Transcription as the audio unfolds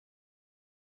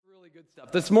Really good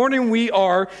stuff. This morning we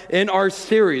are in our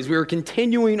series. We are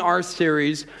continuing our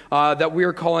series that we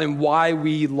are calling Why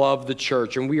We Love the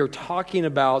Church. And we are talking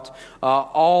about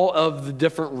all of the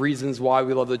different reasons why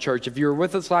we love the church. If you were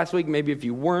with us last week, maybe if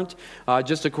you weren't,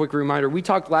 just a quick reminder. We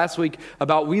talked last week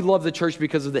about we love the church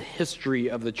because of the history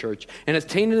of the church. And as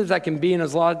tainted as that can be, and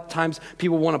as a lot of times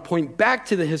people want to point back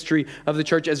to the history of the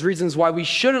church as reasons why we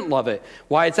shouldn't love it,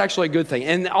 why it's actually a good thing.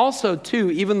 And also,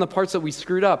 too, even the parts that we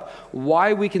screwed up,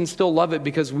 why we can still love it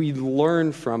because we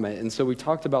learn from it. And so we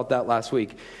talked about that last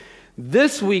week.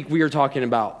 This week we are talking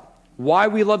about why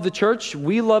we love the church.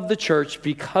 We love the church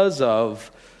because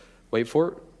of, wait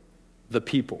for it, the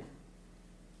people.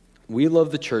 We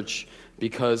love the church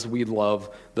because we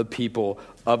love the people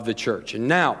of the church. And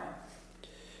now,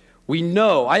 we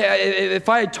know, if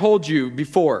I had told you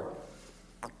before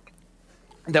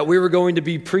that we were going to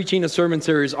be preaching a sermon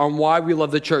series on why we love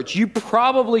the church, you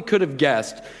probably could have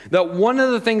guessed that one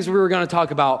of the things we were going to talk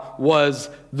about was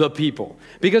the people.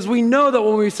 Because we know that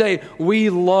when we say we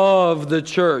love the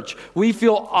church, we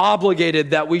feel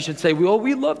obligated that we should say, well,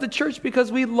 we love the church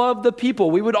because we love the people.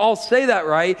 We would all say that,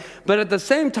 right? But at the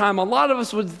same time, a lot of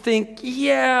us would think,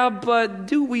 yeah, but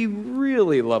do we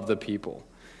really love the people?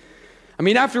 I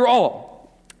mean, after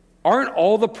all, aren't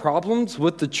all the problems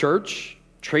with the church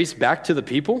traced back to the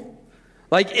people?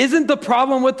 Like, isn't the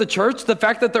problem with the church the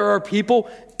fact that there are people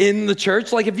in the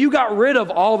church? Like, if you got rid of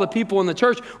all the people in the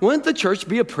church, wouldn't the church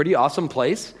be a pretty awesome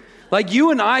place? Like,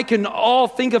 you and I can all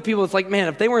think of people, it's like, man,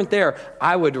 if they weren't there,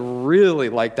 I would really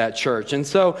like that church. And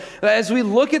so, as we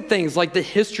look at things like the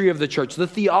history of the church, the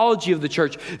theology of the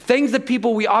church, things that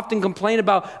people we often complain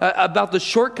about the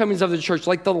shortcomings of the church,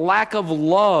 like the lack of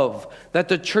love that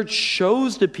the church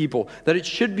shows to people, that it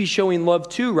should be showing love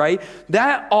to, right?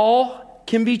 That all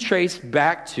can be traced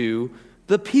back to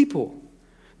the people.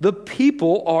 The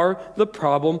people are the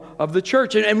problem of the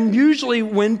church. And usually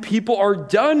when people are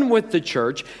done with the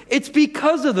church, it's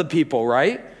because of the people,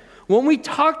 right? When we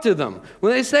talk to them,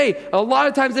 when they say, a lot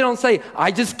of times they don't say, I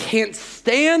just can't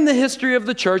stand the history of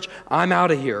the church, I'm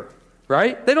out of here,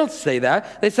 right? They don't say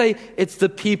that. They say, it's the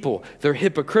people. They're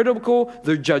hypocritical,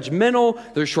 they're judgmental,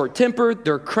 they're short-tempered,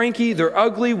 they're cranky, they're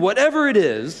ugly, whatever it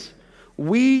is,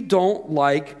 we don't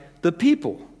like the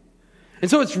people. And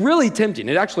so it's really tempting.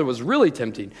 It actually was really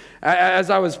tempting.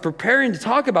 As I was preparing to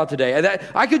talk about today, that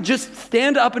I could just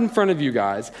stand up in front of you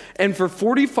guys, and for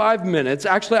 45 minutes,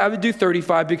 actually I would do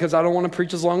 35 because I don't want to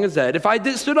preach as long as Ed. If I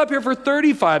stood up here for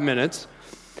 35 minutes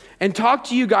and talked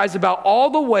to you guys about all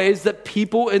the ways that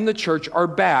people in the church are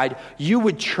bad, you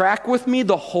would track with me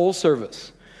the whole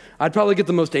service. I'd probably get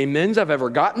the most amens I've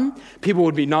ever gotten. People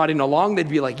would be nodding along. They'd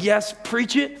be like, yes,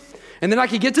 preach it. And then I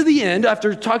could get to the end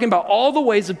after talking about all the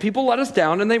ways that people let us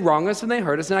down and they wrong us and they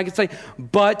hurt us. And I could say,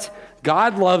 but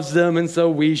God loves them and so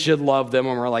we should love them.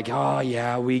 And we're like, oh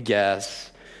yeah, we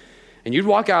guess. And you'd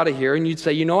walk out of here and you'd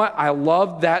say, you know what? I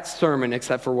love that sermon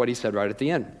except for what he said right at the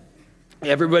end.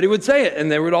 Everybody would say it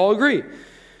and they would all agree.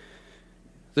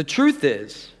 The truth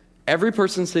is, every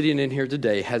person sitting in here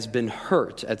today has been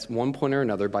hurt at one point or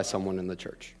another by someone in the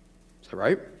church. Is that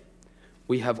right?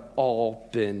 We have all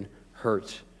been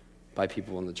hurt by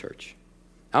people in the church.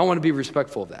 I want to be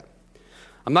respectful of that.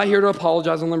 I'm not here to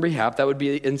apologize on their behalf. That would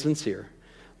be insincere.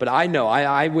 But I know,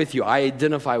 I with you, I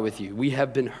identify with you. We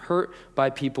have been hurt by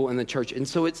people in the church. And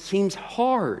so it seems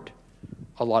hard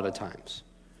a lot of times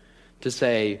to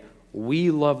say,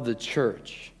 we love the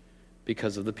church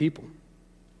because of the people.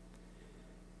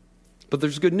 But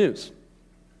there's good news.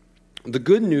 The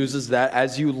good news is that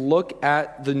as you look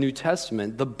at the New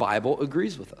Testament, the Bible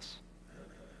agrees with us.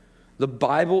 The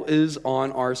Bible is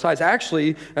on our side.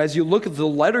 Actually, as you look at the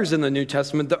letters in the New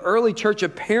Testament, the early church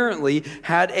apparently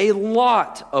had a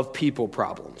lot of people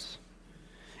problems.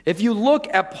 If you look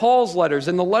at Paul's letters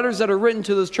and the letters that are written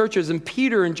to those churches and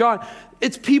Peter and John,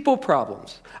 it's people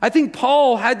problems. I think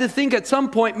Paul had to think at some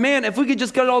point, man, if we could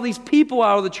just get all these people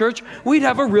out of the church, we'd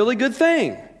have a really good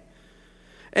thing.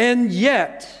 And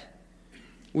yet,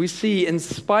 we see, in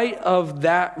spite of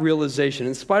that realization,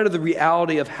 in spite of the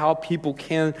reality of how people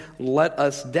can let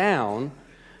us down,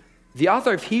 the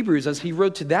author of Hebrews, as he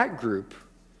wrote to that group,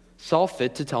 saw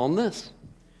fit to tell them this.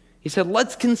 He said,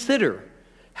 let's consider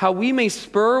how we may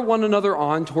spur one another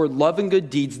on toward love and good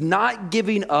deeds, not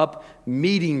giving up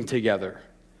meeting together,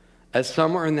 as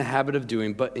some are in the habit of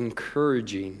doing, but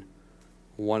encouraging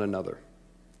one another.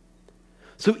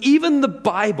 So even the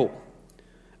Bible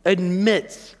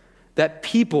admits that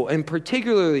people, and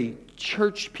particularly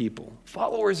church people,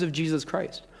 followers of Jesus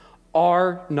Christ,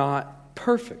 are not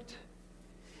perfect.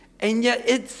 And yet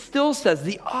it still says,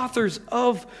 the authors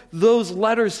of those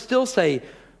letters still say,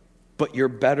 but you're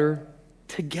better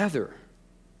together.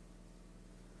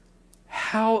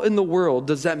 how in the world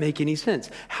does that make any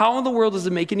sense? How in the world does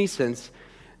it make any sense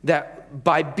that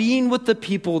by being with the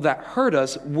people that hurt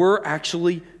us, we're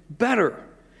actually better?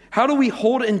 How do we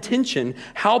hold in tension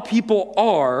how people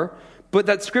are, but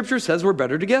that Scripture says we're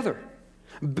better together?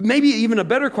 Maybe even a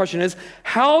better question is,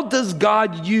 how does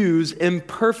God use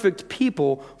imperfect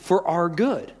people for our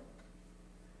good?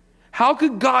 How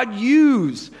could God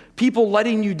use people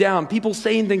letting you down, people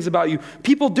saying things about you,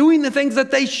 people doing the things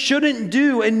that they shouldn't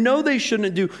do and know they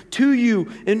shouldn't do to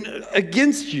you and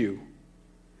against you,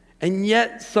 and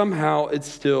yet somehow it's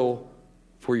still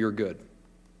for your good?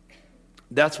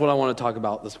 That's what I want to talk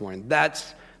about this morning.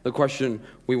 That's the question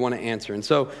we want to answer. And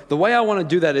so the way I want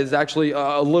to do that is actually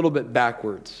a little bit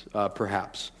backwards,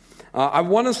 perhaps. I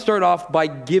want to start off by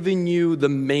giving you the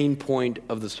main point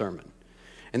of the sermon.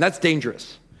 And that's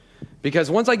dangerous.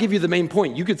 Because once I give you the main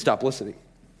point, you could stop listening.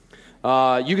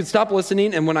 You could stop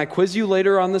listening, and when I quiz you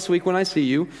later on this week when I see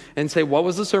you and say, what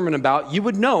was the sermon about? You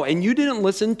would know, and you didn't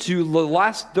listen to the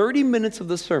last 30 minutes of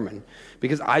the sermon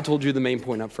because I told you the main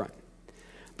point up front.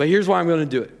 But here's why I'm going to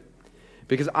do it.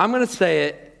 Because I'm going to say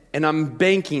it, and I'm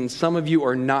banking some of you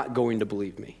are not going to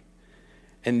believe me.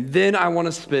 And then I want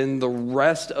to spend the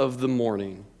rest of the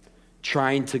morning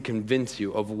trying to convince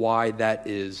you of why that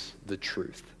is the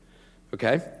truth.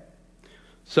 Okay?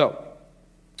 So,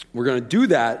 we're going to do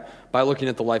that by looking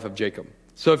at the life of Jacob.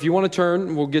 So if you want to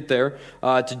turn, we'll get there,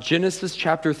 to Genesis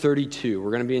chapter 32.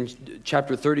 We're going to be in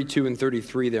chapter 32 and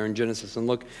 33 there in Genesis and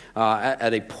look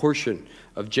at a portion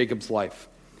of Jacob's life.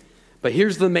 But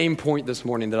here's the main point this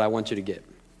morning that I want you to get.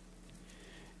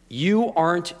 You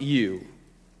aren't you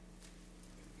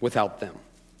without them.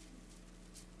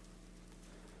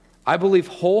 I believe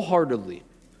wholeheartedly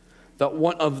that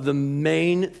one of the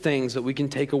main things that we can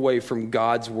take away from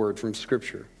God's word, from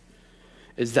Scripture,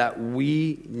 is that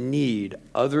we need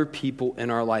other people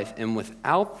in our life, and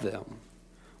without them,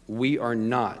 we are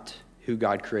not who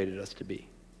God created us to be.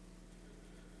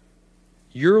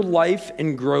 Your life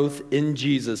and growth in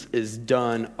Jesus is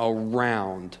done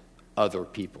around other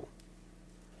people.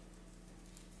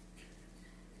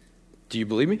 Do you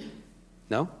believe me?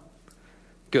 No?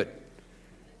 Good.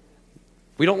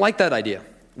 We don't like that idea.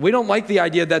 We don't like the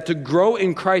idea that to grow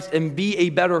in Christ and be a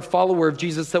better follower of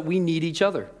Jesus, that we need each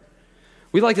other.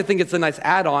 We like to think it's a nice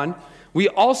add-on. We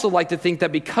also like to think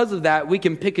that because of that, we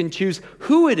can pick and choose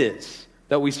who it is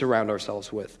that we surround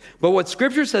ourselves with. But what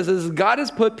Scripture says is God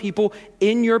has put people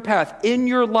in your path, in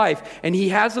your life, and He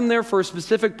has them there for a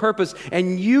specific purpose,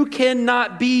 and you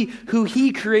cannot be who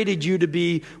He created you to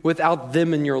be without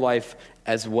them in your life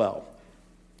as well.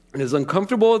 And as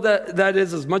uncomfortable that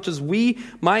is, as much as we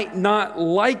might not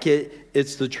like it,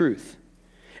 it's the truth.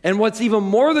 And what's even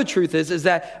more the truth is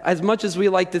that as much as we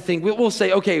like to think, we'll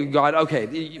say, okay, God,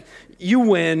 okay, you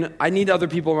win. I need other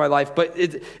people in my life, but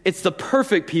it's the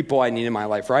perfect people I need in my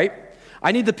life, right?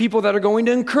 I need the people that are going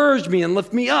to encourage me and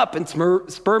lift me up and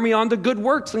spur me on to good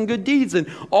works and good deeds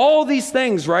and all these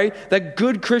things, right, that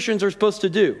good Christians are supposed to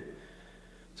do.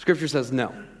 Scripture says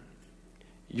no.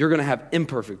 You're going to have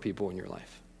imperfect people in your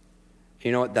life.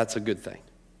 You know what? That's a good thing.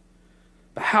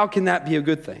 But how can that be a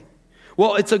good thing?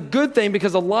 Well, it's a good thing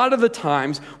because a lot of the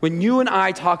times when you and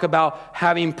I talk about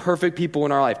having perfect people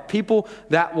in our life, people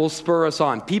that will spur us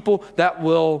on, people that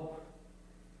will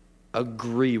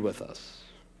agree with us.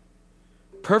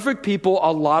 Perfect people,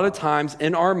 a lot of times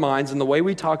in our minds and the way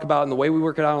we talk about and the way we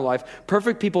work it out in life,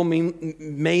 perfect people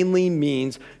mainly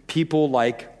means people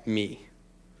like me.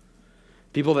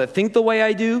 People that think the way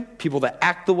I do, people that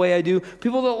act the way I do,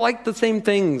 people that like the same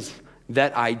things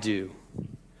that I do.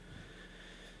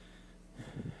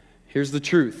 Here's the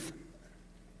truth.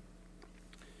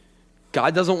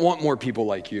 God doesn't want more people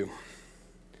like you.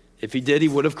 If He did, He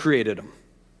would have created them.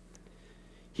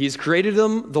 He's created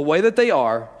them the way that they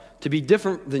are to be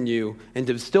different than you and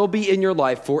to still be in your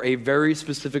life for a very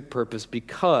specific purpose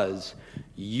because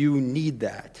you need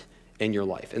that in your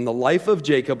life. And the life of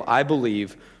Jacob, I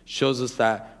believe, shows us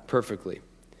that perfectly.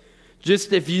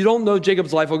 Just if you don't know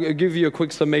Jacob's life, I'll give you a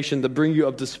quick summation to bring you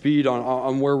up to speed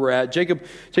on where we're at. Jacob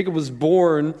was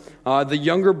born the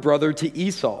younger brother to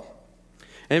Esau.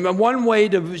 And one way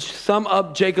to sum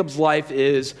up Jacob's life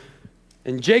is,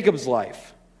 in Jacob's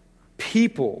life,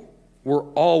 people were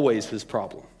always his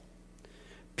problem.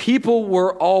 People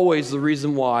were always the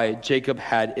reason why Jacob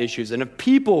had issues. And if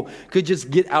people could just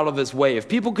get out of his way, if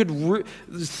people could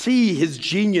see his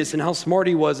genius and how smart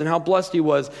he was and how blessed he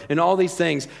was and all these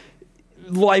things,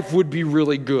 life would be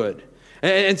really good.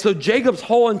 And so Jacob's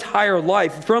whole entire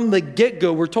life, from the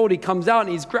get-go, we're told he comes out and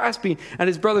he's grasping at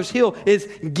his brother's heel, is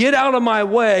get out of my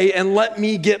way and let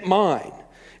me get mine.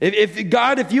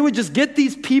 If you would just get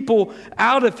these people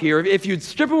out of here, if you'd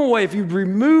strip them away, if you'd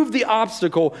remove the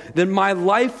obstacle, then my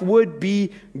life would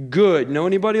be good. Know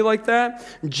anybody like that?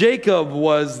 Jacob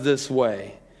was this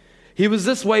way. He was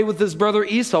this way with his brother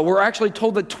Esau. We're actually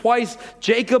told that twice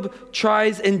Jacob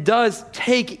tries and does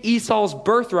take Esau's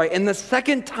birthright. And the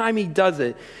second time he does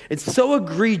it, it's so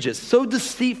egregious, so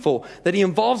deceitful, that he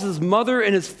involves his mother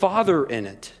and his father in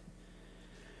it.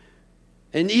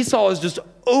 And Esau is just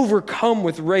overcome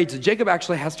with rage. Jacob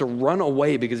actually has to run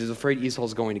away because he's afraid Esau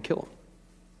is going to kill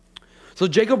him. So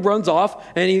Jacob runs off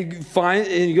and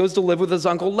he goes to live with his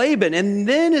uncle Laban. And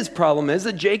then his problem is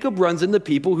that Jacob runs into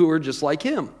people who are just like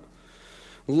him.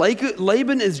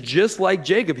 Laban is just like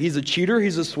Jacob. He's a cheater.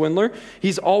 He's a swindler.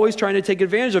 He's always trying to take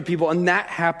advantage of people. And that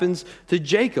happens to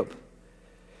Jacob.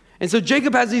 And so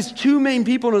Jacob has these two main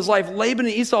people in his life, Laban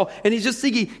and Esau, and he's just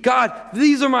thinking, God,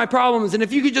 these are my problems, and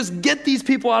if you could just get these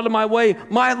people out of my way,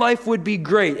 my life would be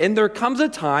great. And there comes a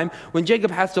time when Jacob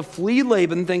has to flee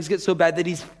Laban, things get so bad that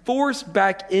he's forced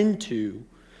back into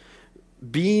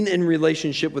being in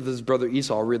relationship with his brother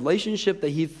Esau, a relationship that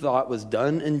he thought was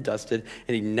done and dusted,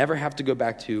 and he'd never have to go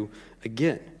back to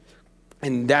again.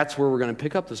 And that's where we're going to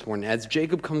pick up this morning. As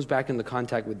Jacob comes back into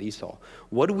contact with Esau,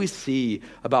 what do we see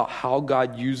about how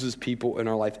God uses people in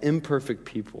our life, imperfect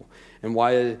people, and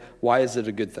why is it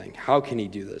a good thing? How can he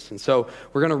do this? And so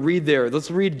we're going to read there.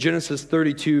 Let's read Genesis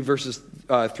 32, verses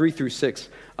 3 through 6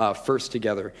 first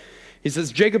together. He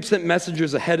says, Jacob sent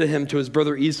messengers ahead of him to his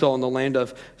brother Esau in the land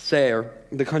of Seir,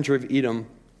 the country of Edom.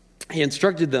 He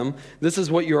instructed them, this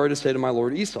is what you are to say to my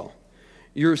lord Esau.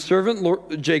 Your servant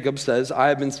Lord Jacob says, I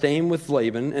have been staying with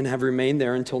Laban and have remained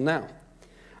there until now.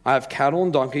 I have cattle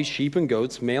and donkeys, sheep and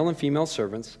goats, male and female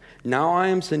servants. Now I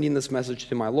am sending this message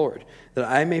to my Lord, that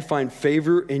I may find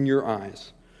favor in your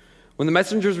eyes. When the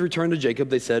messengers returned to Jacob,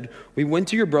 they said, we went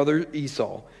to your brother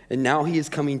Esau, and now he is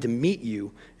coming to meet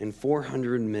you, and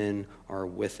 400 men are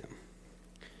with him.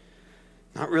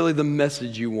 Not really the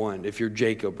message you want if you're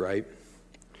Jacob, right?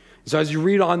 So as you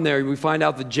read on there, we find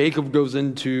out that Jacob goes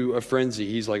into a frenzy.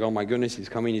 He's like, oh my goodness, he's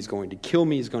coming. He's going to kill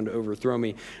me. He's going to overthrow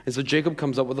me. And so Jacob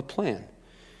comes up with a plan.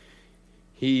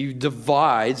 He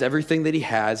divides everything that he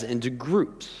has into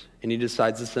groups, and he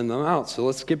decides to send them out. So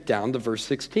let's skip down to verse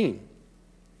 16.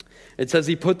 It says,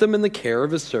 he put them in the care of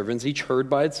his servants, each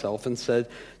herd by itself, and said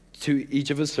to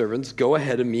each of his servants, go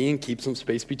ahead of me and keep some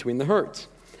space between the herds.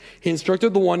 He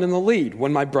instructed the one in the lead,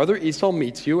 when my brother Esau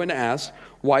meets you and asks,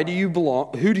 who do you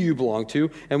belong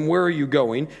to, and where are you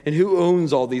going, and who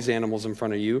owns all these animals in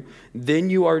front of you?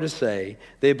 Then you are to say,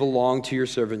 they belong to your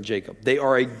servant Jacob. They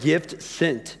are a gift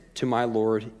sent to my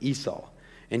lord Esau,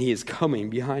 and he is coming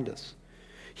behind us.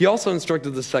 He also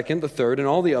instructed the second, the third, and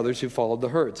all the others who followed the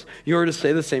herds. You are to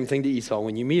say the same thing to Esau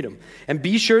when you meet him. And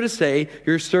be sure to say,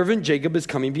 your servant Jacob is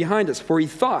coming behind us, for he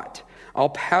thought, I'll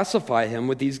pacify him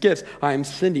with these gifts I am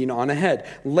sending on ahead.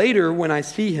 Later, when I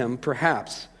see him,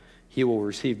 perhaps he will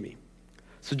receive me.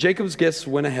 So Jacob's gifts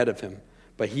went ahead of him,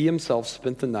 but he himself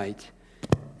spent the night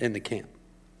in the camp.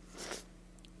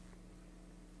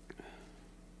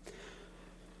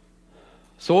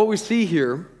 So what we see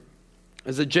here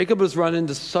is that Jacob has run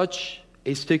into such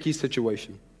a sticky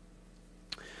situation.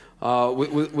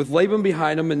 With Laban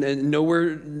behind him and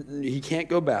nowhere, he can't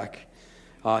go back.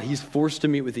 He's forced to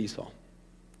meet with Esau.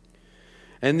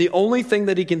 And the only thing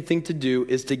that he can think to do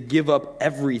is to give up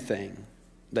everything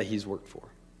that he's worked for.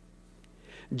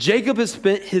 Jacob has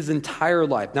spent his entire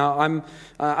life. Now,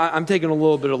 I'm taking a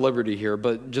little bit of liberty here,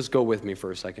 but just go with me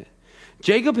for a second.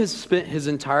 Jacob has spent his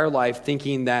entire life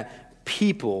thinking that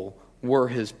people were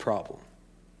his problem.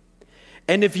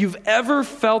 And if you've ever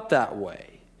felt that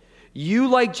way, you,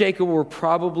 like Jacob, were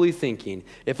probably thinking,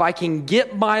 if I can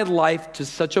get my life to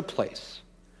such a place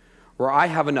where I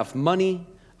have enough money,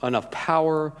 enough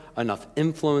power, enough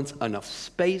influence, enough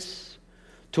space,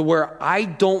 to where I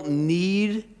don't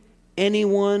need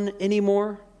anyone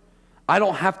anymore, I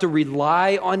don't have to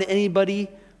rely on anybody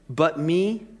but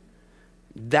me,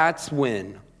 that's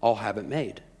when I'll have it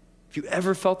made. Have you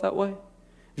ever felt that way?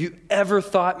 Have you ever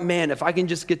thought, man, if I can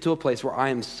just get to a place where I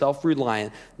am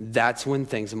self-reliant, that's when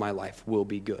things in my life will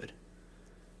be good,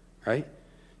 right?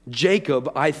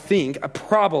 Jacob, I think,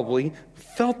 probably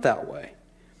felt that way.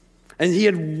 And he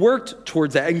had worked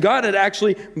towards that, and God had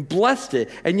actually blessed it.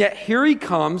 And yet here he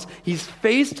comes, he's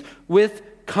faced with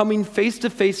coming face to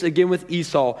face again with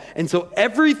Esau. And so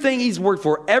everything he's worked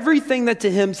for, everything that to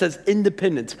him says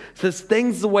independence, says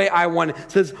things the way I want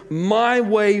it, says my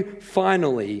way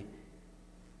finally,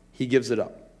 he gives it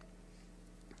up.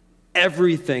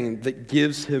 Everything that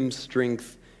gives him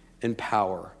strength and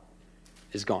power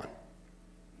is gone.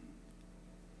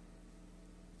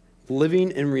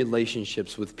 living in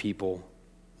relationships with people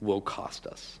will cost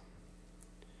us.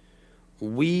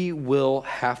 We will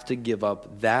have to give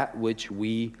up that which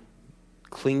we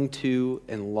cling to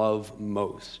and love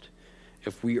most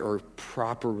if we are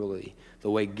properly, the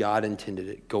way God intended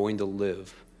it, going to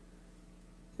live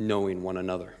knowing one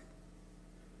another.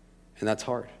 And that's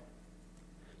hard.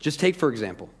 Just take, for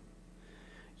example,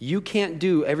 you can't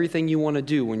do everything you want to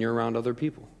do when you're around other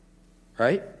people,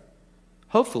 right?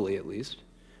 Hopefully, at least.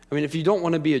 I mean, if you don't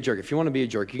want to be a jerk, if you want to be a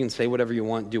jerk, you can say whatever you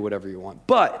want, do whatever you want.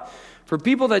 But for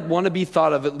people that want to be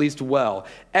thought of at least well,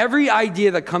 every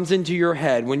idea that comes into your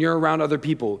head when you're around other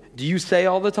people, do you say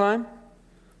all the time?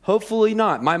 Hopefully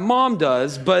not. My mom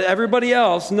does, but everybody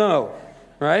else, no,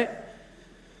 right?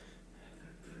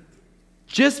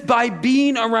 Just by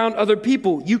being around other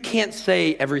people, you can't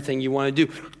say everything you want to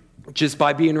do. Just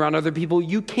by being around other people,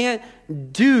 you can't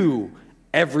do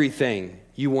everything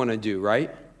you want to do,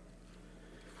 right?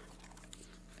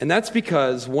 And that's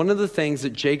because one of the things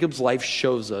that Jacob's life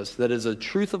shows us that is a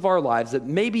truth of our lives that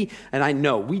maybe, and I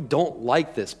know we don't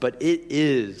like this, but it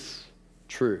is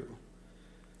true,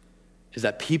 is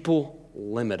that people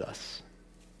limit us.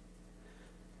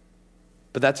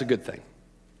 But that's a good thing.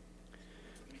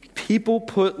 People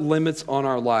put limits on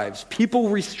our lives. People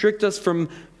restrict us from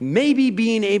maybe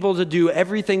being able to do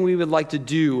everything we would like to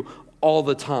do all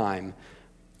the time.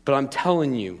 But I'm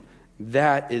telling you,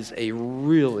 that is a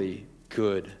really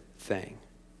good thing.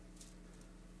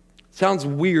 Sounds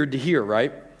weird to hear,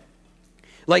 right?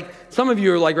 Like, some of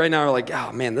you are like, right now are like,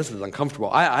 oh man, this is uncomfortable.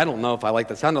 I don't know if I like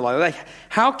the sound of like,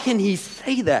 how can he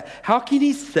say that? How can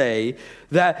he say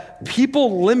that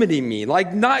people limiting me,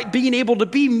 like not being able to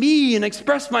be me and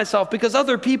express myself because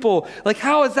other people, like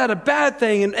how is that a bad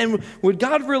thing? And would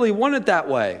God really want it that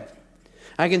way?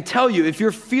 I can tell you, if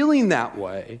you're feeling that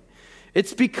way,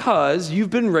 it's because you've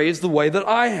been raised the way that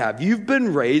I have. You've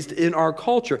been raised in our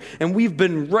culture, and we've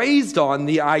been raised on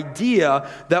the idea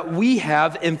that we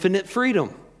have infinite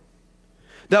freedom,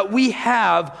 that we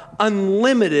have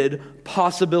unlimited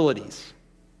possibilities.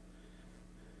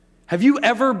 Have you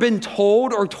ever been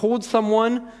told or told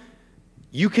someone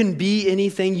you can be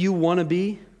anything you want to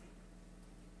be?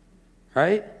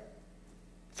 Right?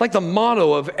 It's like the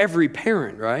motto of every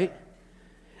parent, right?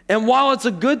 And while it's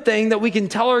a good thing that we can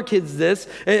tell our kids this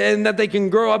and that they can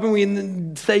grow up and we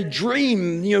can say,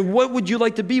 dream, what would you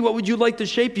like to be? What would you like to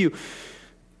shape you?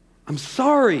 I'm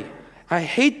sorry. I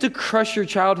hate to crush your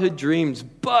childhood dreams,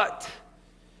 but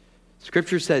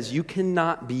Scripture says you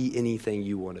cannot be anything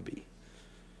you want to be.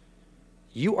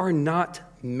 You are not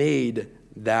made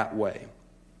that way.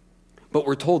 But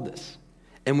we're told this,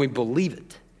 and we believe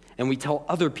it, and we tell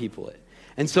other people it.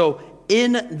 And so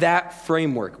in that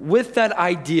framework, with that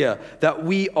idea that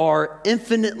we are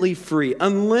infinitely free,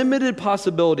 unlimited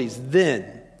possibilities,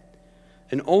 then,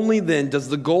 and only then, does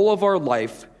the goal of our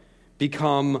life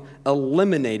become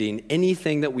eliminating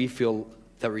anything that we feel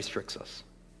that restricts us.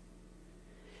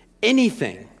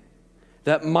 Anything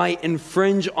that might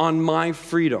infringe on my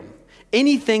freedom,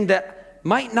 anything that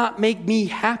might not make me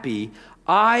happy,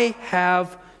 I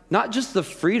have not just the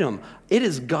freedom, it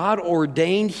is God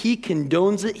ordained. He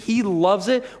condones it. He loves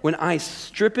it when I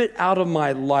strip it out of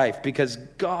my life because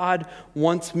God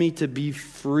wants me to be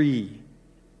free.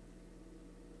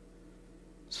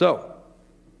 So,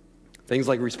 things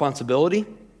like responsibility,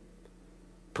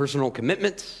 personal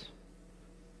commitments,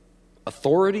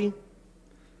 authority,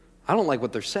 I don't like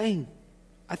what they're saying.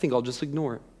 I think I'll just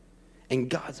ignore it. And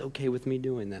God's okay with me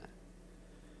doing that.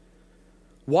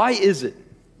 Why is it?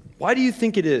 Why do you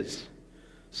think it is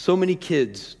so many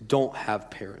kids don't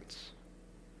have parents?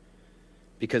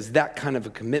 Because that kind of a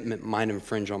commitment might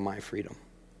infringe on my freedom.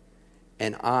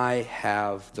 And I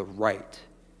have the right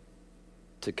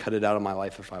to cut it out of my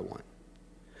life if I want.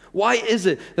 Why is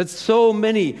it that so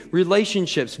many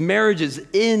relationships, marriages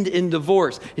end in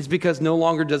divorce? It's because no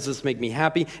longer does this make me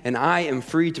happy, and I am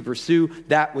free to pursue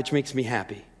that which makes me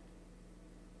happy.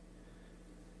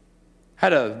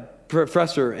 Had a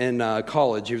professor in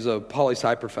college. He was a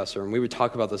poli-sci professor, and we would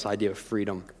talk about this idea of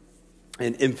freedom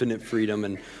and infinite freedom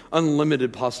and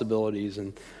unlimited possibilities.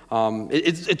 And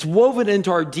it's woven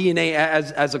into our DNA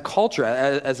as a culture,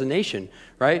 as a nation,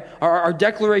 right? Our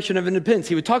Declaration of Independence,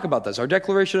 he would talk about this, our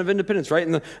Declaration of Independence, right?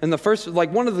 And the first,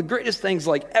 like one of the greatest things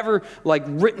like ever like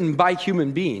written by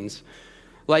human beings,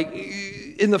 like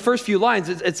in the first few lines,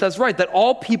 it says, right, that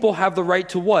all people have the right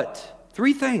to what?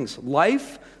 3 things: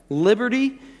 life,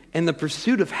 liberty, and the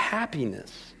pursuit of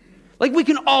happiness. Like we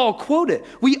can all quote it.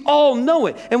 We all know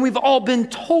it. And we've all been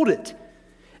told it.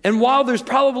 And while there's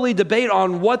probably debate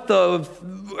on what the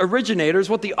originators,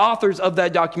 what the authors of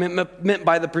that document meant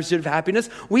by the pursuit of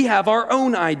happiness, we have our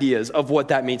own ideas of what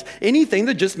that means. Anything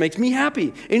that just makes me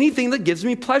happy, anything that gives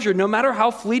me pleasure, no matter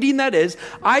how fleeting that is,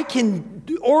 I can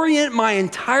orient my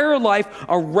entire life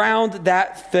around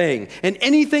that thing. And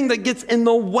anything that gets in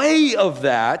the way of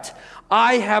that,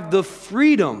 I have the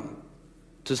freedom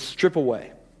to strip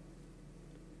away.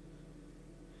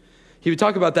 He would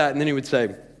talk about that, and then he would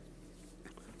say,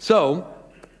 so,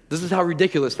 this is how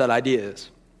ridiculous that idea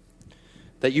is,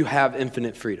 that you have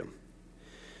infinite freedom.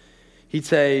 He'd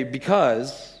say,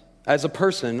 because as a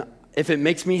person, if it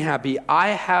makes me happy, I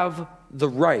have the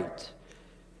right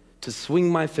to swing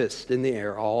my fist in the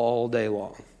air all day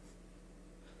long.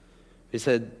 He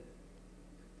said,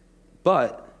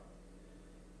 but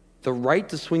the right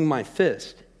to swing my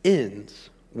fist ends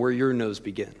where your nose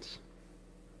begins.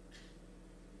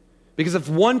 Because if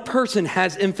one person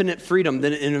has infinite freedom,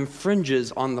 then it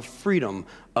infringes on the freedom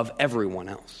of everyone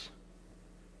else.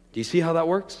 Do you see how that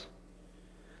works?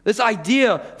 This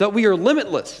idea that we are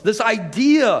limitless, this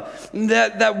idea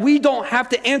that we don't have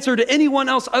to answer to anyone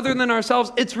else other than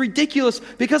ourselves, it's ridiculous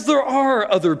because there are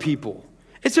other people.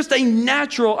 It's just a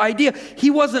natural idea.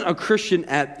 He wasn't a Christian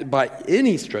by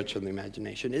any stretch of the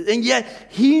imagination. And yet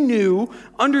he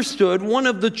understood one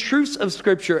of the truths of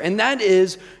Scripture, and that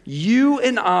is you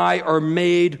and I are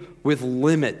made with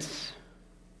limits.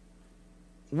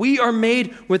 We are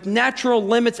made with natural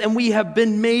limits, and we have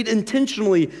been made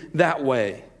intentionally that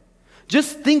way.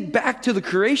 Just think back to the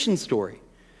creation story.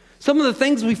 Some of the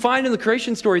things we find in the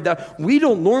creation story that we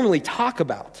don't normally talk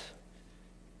about.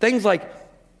 Things like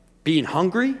being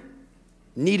hungry,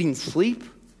 needing sleep.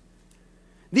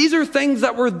 These are things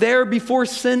that were there before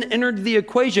sin entered the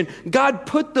equation. God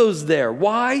put those there.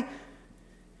 Why?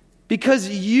 Because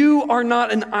you are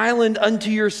not an island unto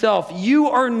yourself. You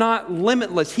are not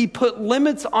limitless. He put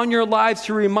limits on your lives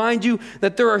to remind you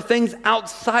that there are things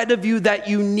outside of you that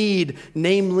you need,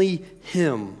 namely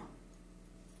Him.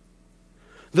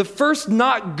 The first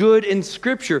not good in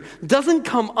Scripture doesn't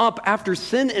come up after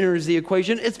sin enters the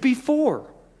equation. It's before.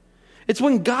 It's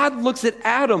when God looks at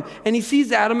Adam and he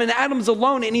sees Adam and Adam's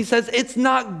alone and he says, it's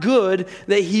not good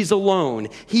that he's alone.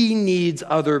 He needs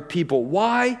other people.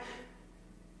 Why?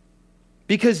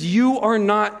 Because you are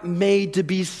not made to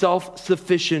be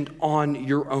self-sufficient on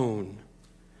your own.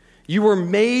 You were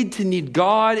made to need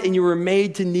God and you were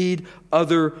made to need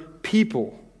other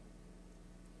people.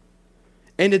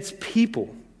 And it's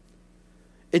people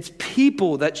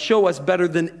that show us better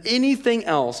than anything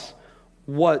else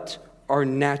what our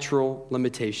natural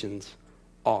limitations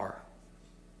are.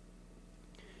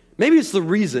 Maybe it's the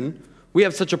reason we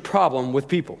have such a problem with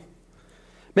people.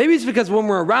 Maybe it's because when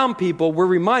we're around people, we're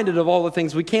reminded of all the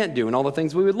things we can't do and all the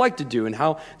things we would like to do and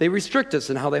how they restrict us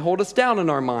and how they hold us down in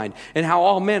our mind and how,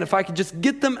 oh man, if I could just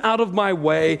get them out of my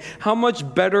way, how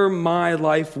much better my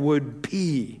life would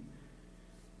be.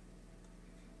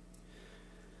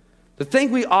 The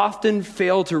thing we often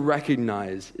fail to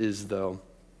recognize is that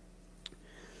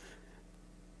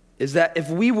if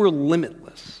we were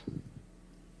limitless,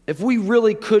 if we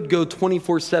really could go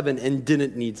 24/7 and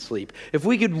didn't need sleep, if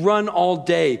we could run all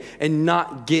day and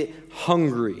not get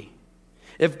hungry,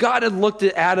 if God had looked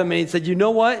at Adam and he said, you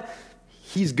know what?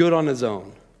 He's good on his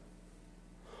own.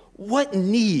 What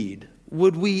need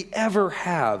would we ever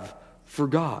have for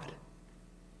God?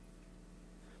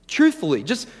 Truthfully,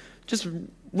 just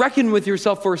reckon with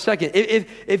yourself for a second.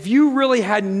 If you really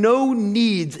had no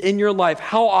needs in your life,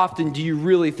 how often do you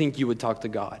really think you would talk to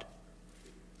God?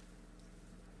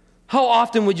 How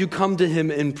often would you come to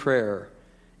Him in prayer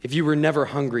if you were never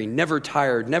hungry, never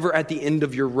tired, never at the end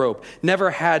of your rope,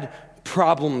 never had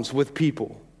problems with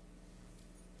people?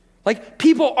 Like,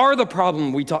 people are the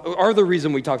problem are the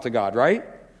reason we talk to God, right?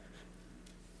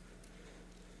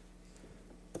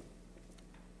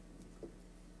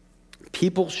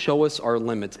 People show us our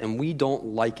limits, and we don't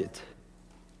like it.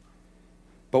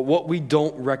 But what we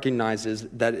don't recognize is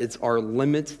that it's our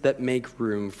limits that make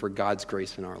room for God's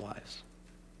grace in our lives.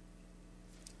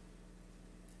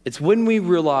 It's when we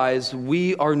realize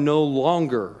we are no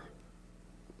longer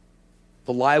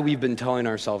the lie we've been telling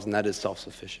ourselves, and that is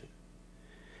self-sufficient.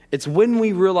 It's when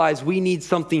we realize we need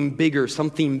something bigger,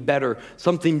 something better,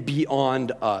 something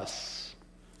beyond us.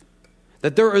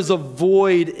 That there is a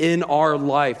void in our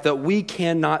life that we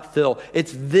cannot fill.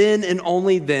 It's then and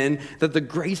only then that the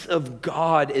grace of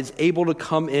God is able to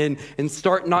come in and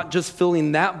start not just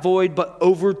filling that void, but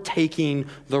overtaking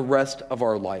the rest of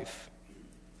our life.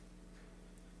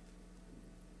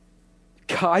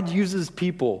 God uses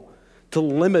people to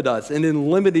limit us, and in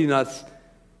limiting us,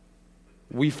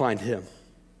 we find Him.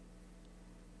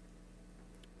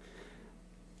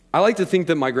 I like to think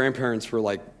that my grandparents were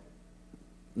like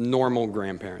normal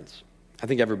grandparents. I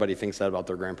think everybody thinks that about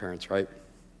their grandparents, right?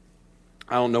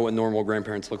 I don't know what normal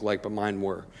grandparents look like, but mine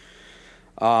were.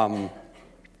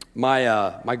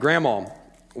 My grandma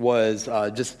was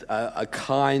just a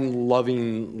kind,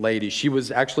 loving lady. She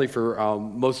was actually, for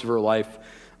most of her life,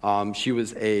 she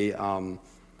was a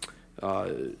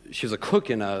cook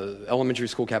in an elementary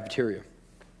school cafeteria,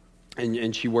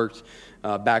 and she worked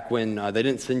back when they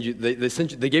didn't send you.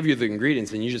 They gave you the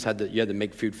ingredients, and you had to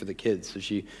make food for the kids. So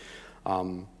she,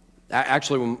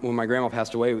 actually, when my grandma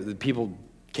passed away, the people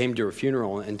came to her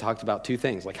funeral and talked about two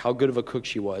things, like how good of a cook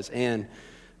she was, and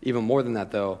even more than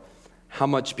that, though, how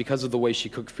much, because of the way she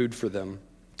cooked food for them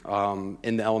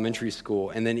in the elementary school,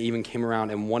 and then even came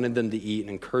around and wanted them to eat and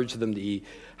encouraged them to eat,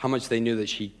 how much they knew that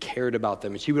she cared about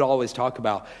them. And she would always talk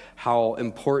about how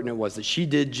important it was that she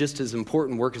did just as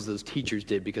important work as those teachers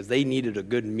did, because they needed a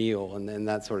good meal and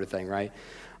that sort of thing, right?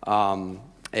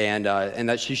 And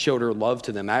that she showed her love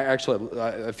to them. Actually,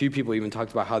 a few people even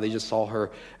talked about how they just saw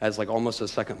her as like almost a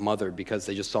second mother, because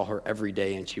they just saw her every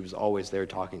day and she was always there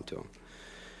talking to them.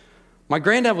 My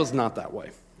granddad was not that way.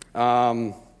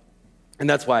 And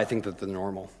that's why I think that they're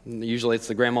normal. Usually it's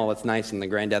the grandma that's nice and the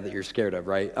granddad that you're scared of,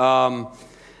 right?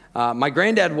 My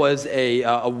granddad was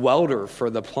a welder for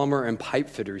the Plumber and Pipe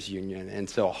Fitters Union, and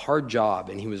so a hard job,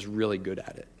 and he was really good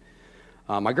at it.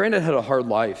 My granddad had a hard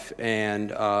life,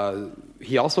 and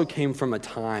he also came from a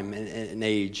time and an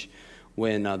age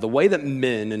when the way that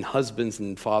men and husbands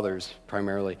and fathers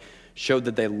primarily showed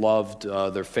that they loved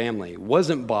their family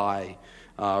wasn't by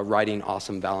writing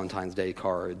awesome Valentine's Day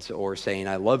cards or saying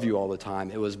I love you all the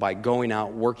time. It was by going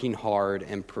out, working hard,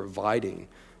 and providing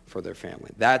for their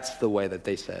family. That's the way that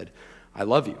they said, I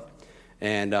love you.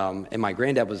 And my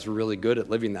granddad was really good at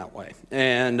living that way.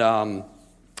 And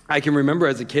I can remember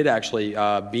as a kid actually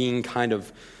being kind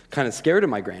of scared of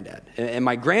my granddad. And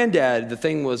my granddad, the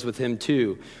thing was with him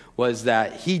too, was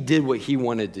that he did what he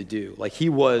wanted to do. Like he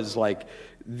was like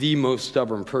the most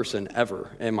stubborn person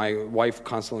ever. And my wife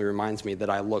constantly reminds me that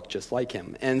I look just like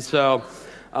him. And so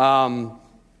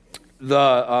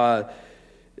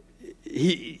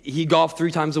he golfed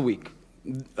 3 times a week,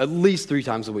 at least 3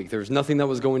 times a week. There was nothing that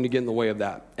was going to get in the way of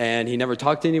that. And he never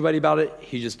talked to anybody about it.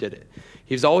 He just did it.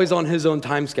 He was always on his own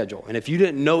time schedule. And if you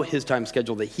didn't know his time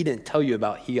schedule that he didn't tell you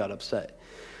about, he got upset.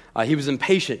 He was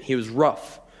impatient. He was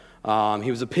rough.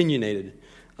 He was opinionated.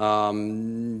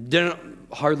 Didn't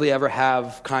hardly ever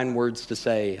have kind words to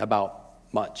say about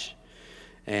much.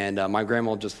 And my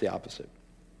grandma just the opposite.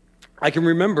 I can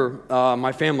remember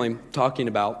my family talking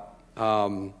about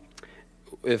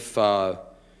if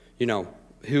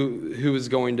who was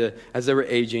going to, as they were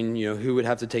aging, who would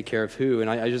have to take care of who. And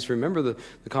I just remember the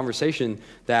conversation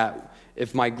that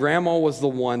if my grandma was the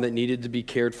one that needed to be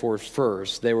cared for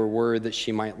first, they were worried that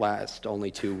she might last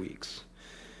only 2 weeks.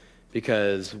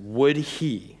 Because would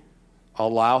he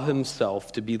allow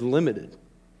himself to be limited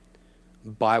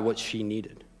by what she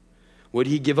needed? Would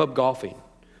he give up golfing?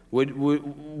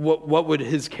 What would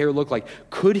his care look like?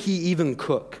 Could he even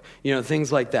cook?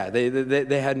 Things like that.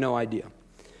 They had no idea.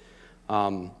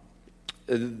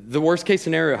 The worst case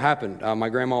scenario happened. My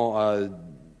grandma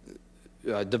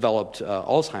developed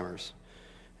Alzheimer's,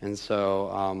 and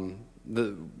so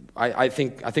I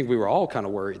think we were all kind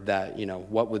of worried that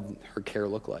what would her care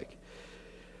look like.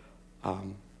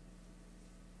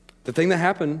 The thing that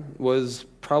happened was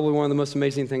probably one of the most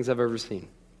amazing things I've ever seen.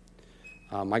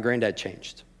 My granddad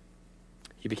changed.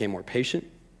 He became more patient,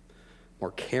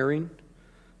 more caring,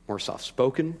 more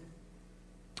soft-spoken.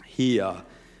 He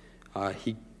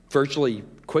virtually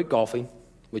quit golfing,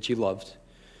 which he loved.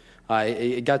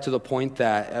 It got to the point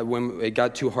that when it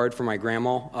got too hard for my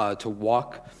grandma to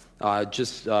walk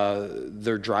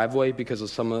their driveway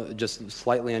because of just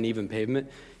slightly uneven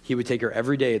pavement, he would take her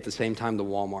every day at the same time to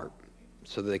Walmart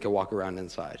so that they could walk around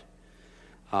inside.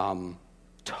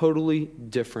 Totally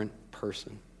different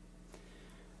person.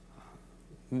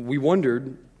 We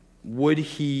wondered, would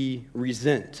he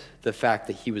resent the fact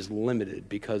that he was limited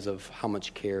because of how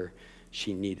much care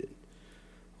she needed?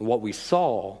 And what we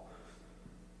saw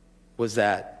was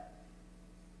that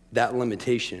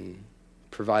limitation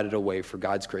provided a way for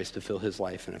God's grace to fill his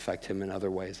life and affect him in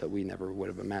other ways that we never would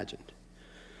have imagined.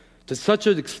 To such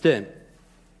an extent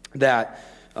that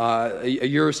a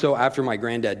year or so after my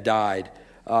granddad died,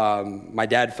 my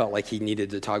dad felt like he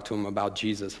needed to talk to him about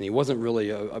Jesus, and he wasn't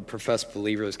really a professed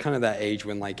believer. It was kind of that age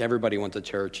when like everybody went to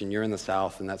church and you're in the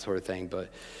South and that sort of thing. But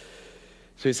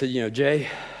so he said, Jay,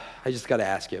 I just got to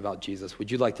ask you about Jesus.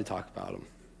 Would you like to talk about him?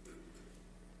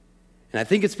 And I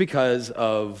think it's because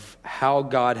of how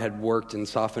God had worked and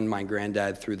softened my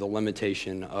granddad through the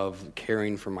limitation of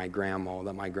caring for my grandma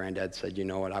that my granddad said, you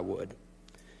know what, I would.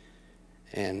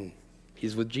 And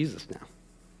he's with Jesus now.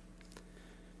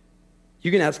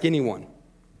 You can ask anyone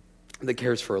that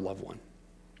cares for a loved one,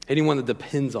 anyone that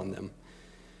depends on them.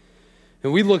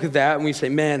 And we look at that and we say,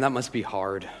 man, that must be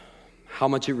hard. How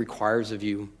much it requires of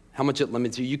you, how much it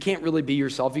limits you. You can't really be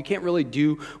yourself. You can't really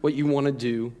do what you want to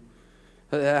do.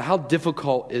 How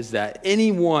difficult is that?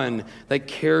 Anyone that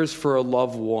cares for a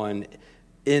loved one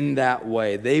in that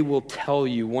way, they will tell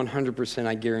you 100%,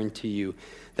 I guarantee you,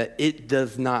 that it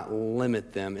does not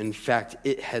limit them. In fact,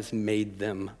 it has made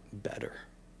them better.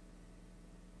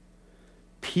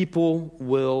 People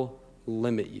will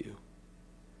limit you,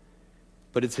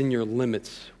 but it's in your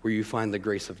limits where you find the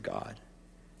grace of God.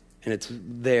 And it's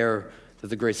there that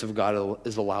the grace of God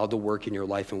is allowed to work in your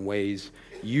life in ways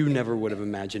you never would have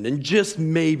imagined. And just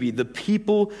maybe the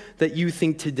people that you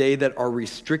think today that are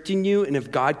restricting you, and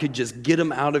if God could just get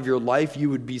them out of your life,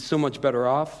 you would be so much better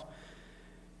off.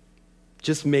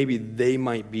 Just maybe they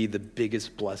might be the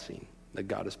biggest blessing that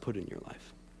God has put in your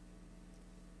life.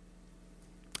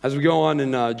 As we go on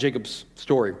in Jacob's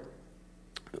story,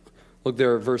 look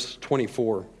there at verse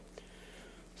 24.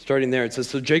 Starting there, it says,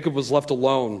 so Jacob was left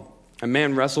alone. A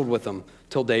man wrestled with him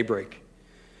till daybreak.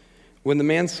 When the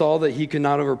man saw that he could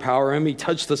not overpower him, he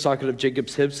touched the socket of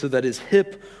Jacob's hip so that his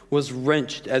hip was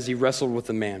wrenched as he wrestled with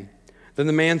the man. Then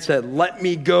the man said, let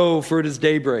me go, for it is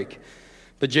daybreak.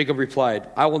 But Jacob replied,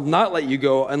 I will not let you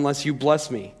go unless you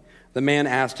bless me. The man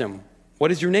asked him,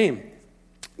 what is your name?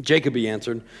 Jacob, he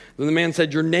answered. Then the man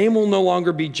said, your name will no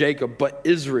longer be Jacob, but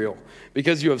Israel,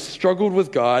 because you have struggled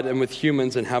with God and with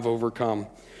humans and have overcome.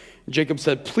 Jacob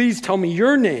said, please tell me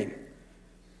your name.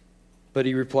 But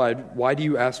he replied, why do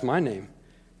you ask my name?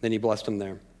 Then he blessed him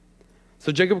there.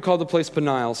 So Jacob called the place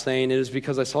Peniel, saying, it is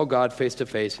because I saw God face to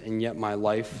face, and yet my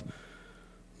life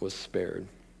was spared.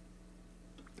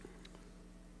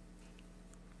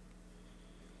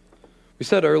 We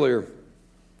said earlier,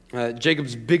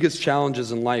 Jacob's biggest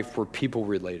challenges in life were people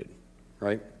related,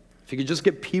 right? If he could just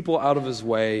get people out of his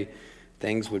way,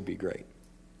 things would be great.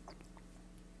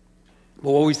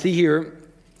 But what we see here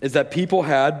is that people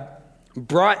had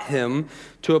brought him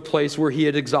to a place where he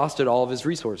had exhausted all of his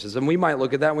resources. And we might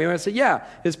look at that and we might say, yeah,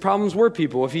 his problems were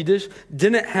people. If he just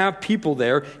didn't have people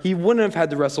there, he wouldn't have had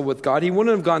to wrestle with God. He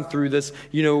wouldn't have gone through this,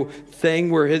 thing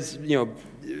where his,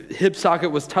 hip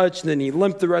socket was touched and then he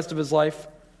limped the rest of his life.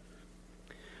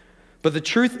 But the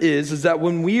truth is that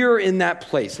when we are in that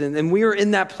place, and we are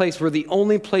in that place where the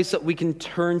only place that we can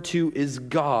turn to is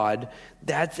God,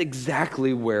 that's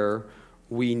exactly where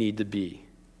we need to be.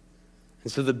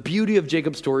 And so the beauty of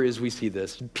Jacob's story is we see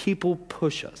this. People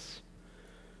push us.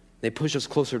 They push us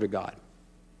closer to God.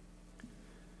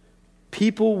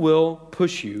 People will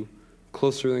push you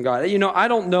closer than God. I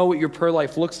don't know what your prayer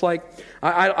life looks like.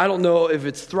 I don't know if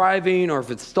it's thriving or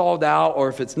if it's stalled out or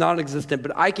if it's non-existent,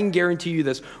 but I can guarantee you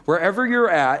this. Wherever you're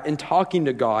at in talking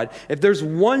to God, if there's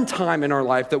one time in our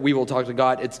life that we will talk to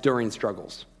God, it's during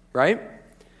struggles, right?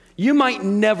 You might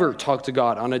never talk to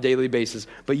God on a daily basis,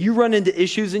 but you run into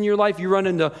issues in your life, you run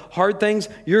into hard things,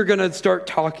 you're going to start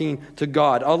talking to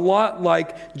God, a lot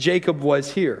like Jacob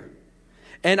was here.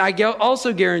 And I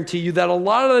also guarantee you that a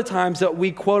lot of the times that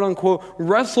we quote unquote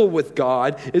wrestle with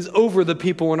God is over the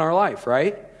people in our life,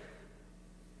 right?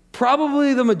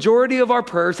 Probably the majority of our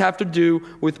prayers have to do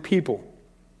with people.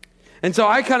 And so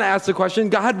I kind of ask the question,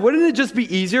 God, wouldn't it just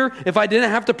be easier if I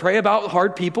didn't have to pray about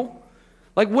hard people?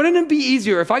 Like, wouldn't it be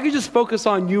easier if I could just focus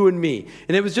on you and me,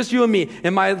 and it was just you and me,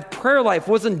 and my prayer life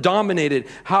wasn't dominated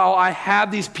how I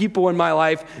have these people in my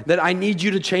life that I need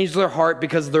you to change their heart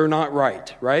because they're not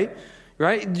right?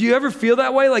 Right? Do you ever feel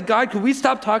that way? Like, God, could we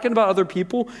stop talking about other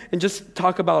people and just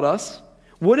talk about us?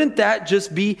 Wouldn't that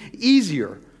just be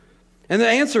easier? And the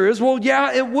answer is, well,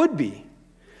 yeah, it would be.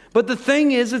 But the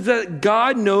thing is that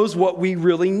God knows what we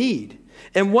really need.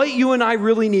 And what you and I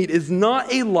really need is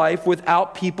not a life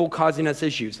without people causing us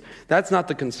issues. That's not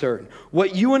the concern.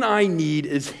 What you and I need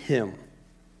is Him.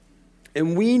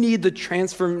 And we need the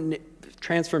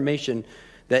transformation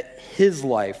that His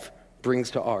life brings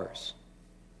to ours.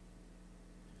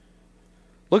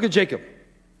 Look at Jacob.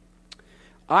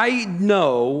 I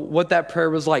know what that prayer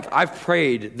was like. I've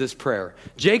prayed this prayer.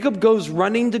 Jacob goes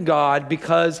running to God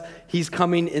because he's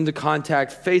coming into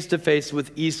contact face to face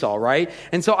with Esau, right?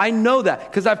 And so I know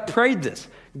that because I've prayed this.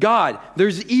 God,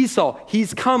 there's Esau.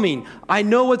 He's coming. I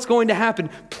know what's going to happen.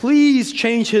 Please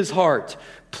change his heart.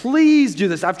 Please do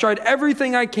this. I've tried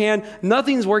everything I can.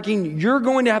 Nothing's working. You're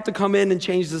going to have to come in and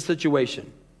change the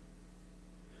situation.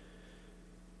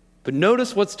 But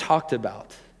notice what's talked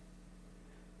about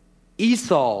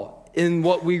Esau, in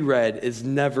what we read, is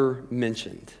never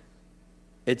mentioned.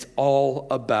 It's all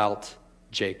about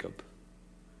Jacob.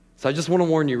 So I just want to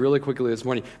warn you really quickly this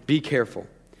morning, be careful.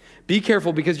 Be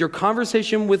careful because your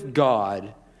conversation with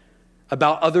God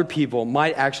about other people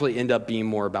might actually end up being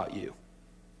more about you.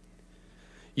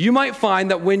 You might find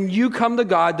that when you come to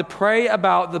God to pray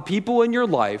about the people in your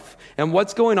life and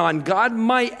what's going on, God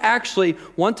might actually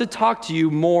want to talk to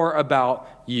you more about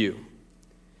you.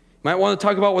 Might want to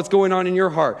talk about what's going on in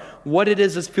your heart, what it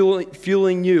is that's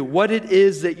fueling you, what it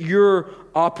is that you're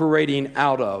operating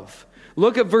out of.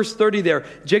 Look at verse 30 there.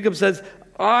 Jacob says,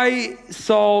 I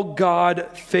saw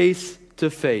God face to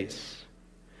face.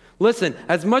 Listen,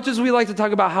 as much as we like to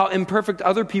talk about how imperfect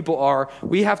other people are,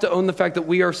 we have to own the fact that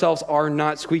we ourselves are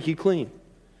not squeaky clean.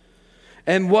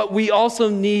 And what we also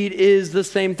need is the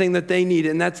same thing that they need,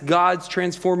 and that's God's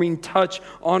transforming touch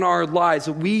on our lives.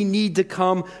 We need to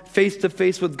come face to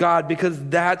face with God because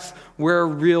that's where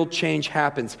real change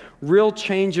happens. Real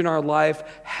change in our life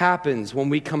happens when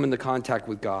we come into contact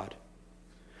with God.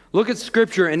 Look at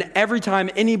Scripture, and every time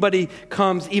anybody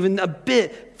comes even a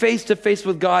bit face to face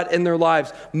with God in their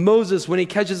lives, Moses, when he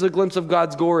catches a glimpse of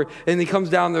God's glory, and he comes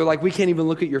down, they're like, we can't even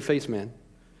look at your face, man.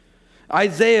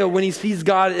 Isaiah, when he sees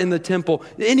God in the temple,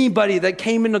 anybody that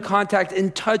came into contact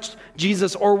and touched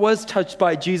Jesus or was touched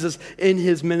by Jesus in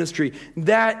his ministry,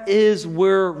 that is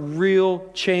where real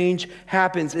change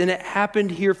happens. And it happened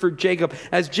here for Jacob.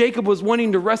 As Jacob was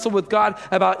wanting to wrestle with God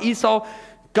about Esau,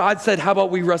 God said, how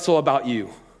about we wrestle about you?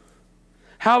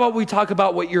 How about we talk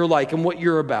about what you're like and what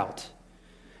you're about?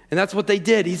 And that's what they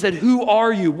did. He said, who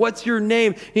are you? What's your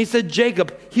name? And he said,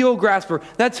 Jacob, heel grasper.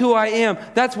 That's who I am.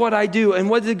 That's what I do. And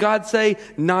what did God say?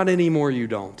 Not anymore, you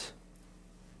don't.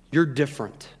 You're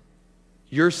different.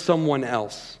 You're someone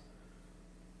else.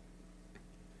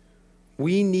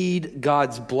 We need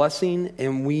God's blessing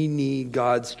and we need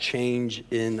God's change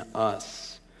in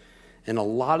us. And a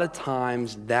lot of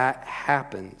times that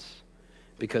happens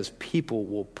because people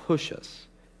will push us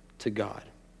to God.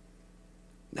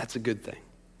 That's a good thing.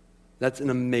 That's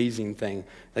an amazing thing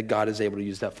that God is able to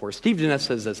use that for. Steve Diness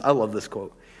says this. I love this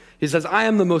quote. He says, I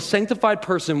am the most sanctified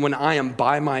person when I am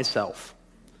by myself.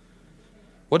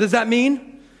 What does that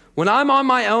mean? When I'm on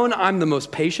my own, I'm the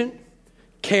most patient,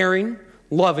 caring,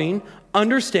 loving,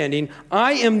 understanding.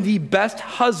 I am the best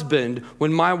husband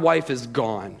when my wife is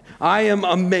gone. I am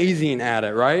amazing at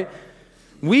it, right?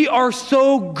 We are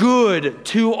so good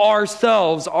to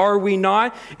ourselves, are we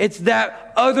not? It's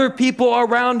that other people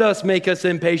around us make us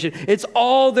impatient. It's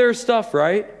all their stuff,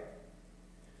 right?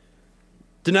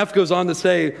 Denef goes on to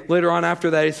say later on after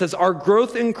that, he says, our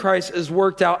growth in Christ is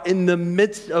worked out in the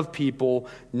midst of people,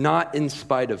 not in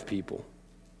spite of people.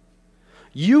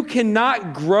 You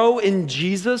cannot grow in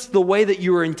Jesus the way that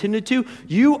you were intended to.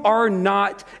 You are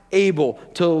not able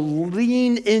to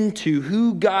lean into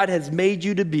who God has made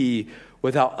you to be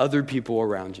without other people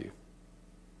around you.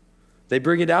 They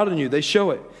bring it out in you. They show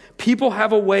it. People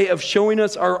have a way of showing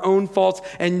us our own faults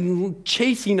and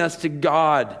chasing us to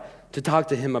God to talk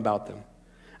to him about them.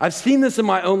 I've seen this in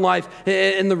my own life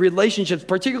in the relationships,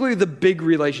 particularly the big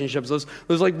relationships, those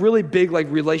like really big like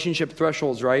relationship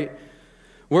thresholds, right?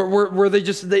 Where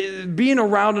they being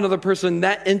around another person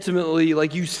that intimately,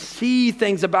 like you see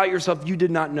things about yourself you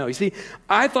did not know. You see,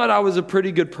 I thought I was a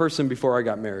pretty good person before I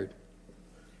got married.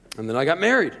 And then I got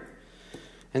married.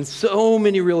 And so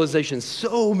many realizations,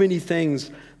 so many things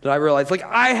that I realized. Like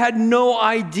I had no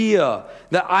idea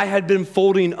that I had been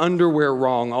folding underwear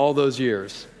wrong all those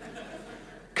years.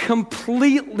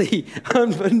 Completely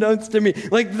unbeknownst to me.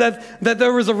 Like that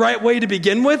there was a right way to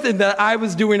begin with and that I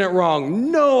was doing it wrong.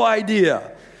 No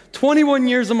idea. 21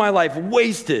 years of my life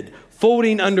wasted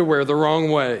folding underwear the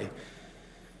wrong way.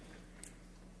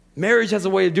 Marriage has a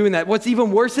way of doing that. What's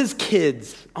even worse is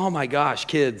kids. Oh my gosh,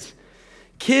 kids.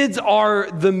 Kids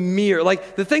are the mirror.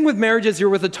 Like the thing with marriage is you're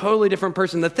with a totally different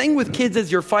person. The thing with kids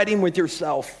is you're fighting with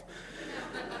yourself.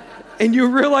 And you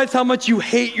realize how much you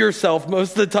hate yourself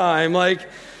most of the time. Like,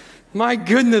 my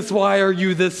goodness, why are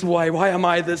you this way? Why am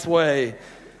I this way?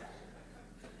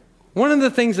 One of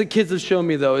the things that kids have shown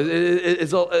me, though,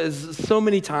 is so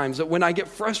many times that when I get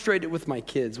frustrated with my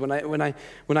kids, when I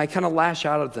kind of lash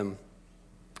out at them,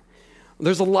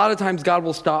 there's a lot of times God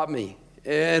will stop me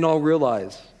and I'll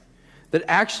realize that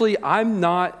actually I'm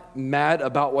not mad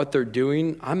about what they're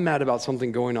doing. I'm mad about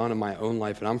something going on in my own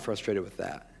life and I'm frustrated with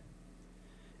that.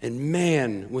 And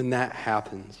man, when that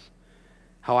happens,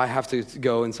 how I have to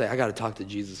go and say, I got to talk to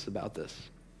Jesus about this.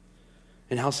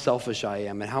 And how selfish I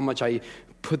am and how much I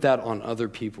put that on other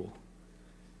people.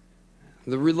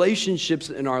 The relationships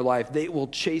in our life, they will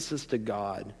chase us to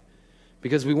God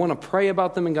Because we want to pray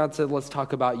about them, and God said, let's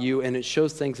talk about you. And it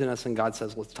shows things in us, and God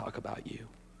says, let's talk about you.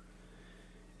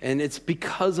 And it's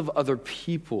because of other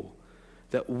people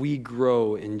that we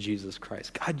grow in Jesus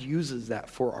Christ. God uses that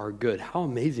for our good. How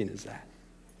amazing is that?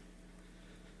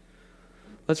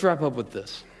 Let's wrap up with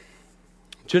this.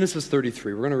 Genesis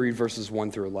 33. We're going to read verses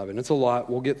 1 through 11. It's a lot.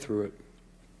 We'll get through it.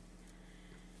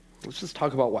 Let's just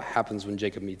talk about what happens when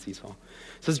Jacob meets Esau.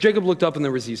 It says, Jacob looked up, and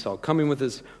there was Esau coming with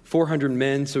his 400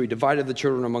 men. So he divided the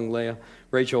children among Leah,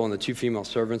 Rachel, and the 2 female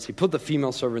servants. He put the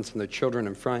female servants and their children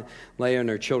in front, Leah and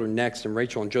her children next, and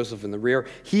Rachel and Joseph in the rear.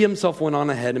 He himself went on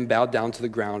ahead and bowed down to the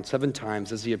ground 7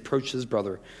 times as he approached his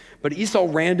brother. But Esau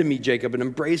ran to meet Jacob and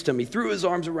embraced him. He threw his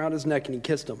arms around his neck and he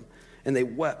kissed him, and they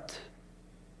wept.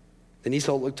 Then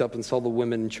Esau looked up and saw the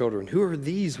women and children. Who are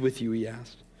these with you, he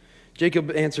asked.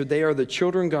 Jacob answered, they are the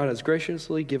children God has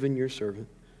graciously given your servant.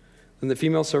 Then the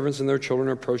female servants and their children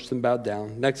approached and bowed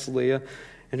down. Next, Leah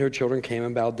and her children came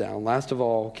and bowed down. Last of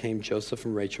all came Joseph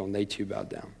and Rachel, and they too bowed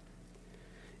down.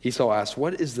 Esau asked,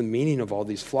 what is the meaning of all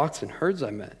these flocks and herds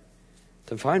I met?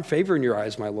 To find favor in your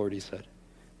eyes, my lord, he said.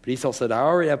 But Esau said, I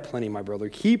already have plenty, my brother.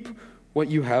 Keep what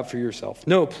you have for yourself.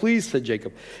 No, please, said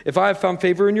Jacob. If I have found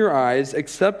favor in your eyes,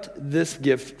 accept this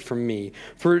gift from me.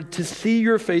 For to see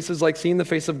your face is like seeing the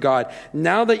face of God,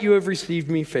 now that you have received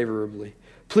me favorably.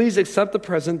 Please accept the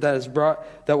present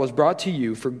that was brought to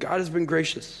you, for God has been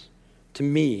gracious to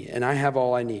me, and I have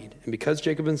all I need. And because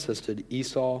Jacob insisted,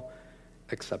 Esau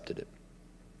accepted it.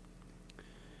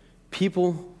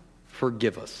 People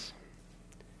forgive us,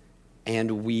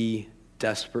 and we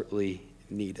desperately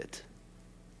need it.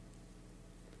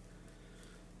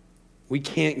 We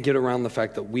can't get around the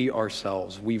fact that we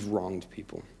ourselves, we've wronged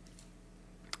people,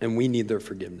 and we need their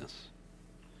forgiveness.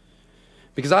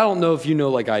 Because I don't know if you know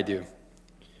like I do,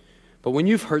 but when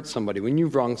you've hurt somebody, when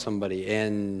you've wronged somebody,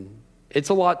 and it's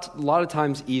a lot of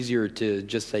times easier to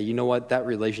just say, you know what, that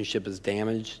relationship is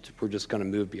damaged. We're just going to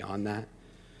move beyond that.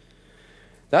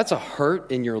 That's a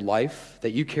hurt in your life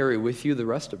that you carry with you the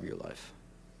rest of your life.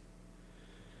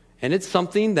 And it's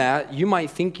something that you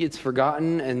might think it's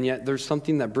forgotten, and yet there's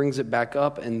something that brings it back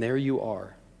up, and there you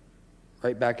are,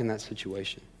 right back in that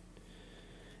situation.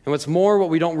 And what's more, what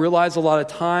we don't realize a lot of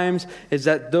times is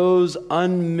that those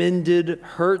unmended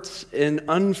hurts and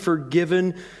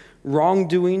unforgiven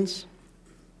wrongdoings,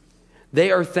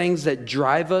 they are things that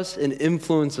drive us and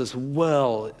influence us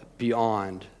well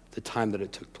beyond the time that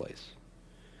it took place.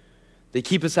 They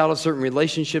keep us out of certain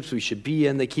relationships we should be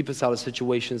in. They keep us out of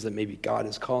situations that maybe God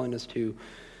is calling us to.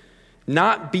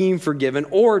 Not being forgiven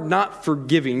or not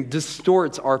forgiving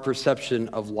distorts our perception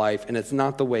of life, and it's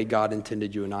not the way God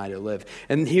intended you and I to live.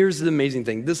 And here's the amazing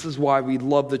thing. This is why we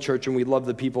love the church and we love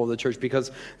the people of the church,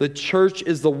 because the church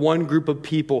is the one group of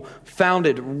people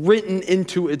founded, written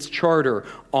into its charter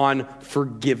on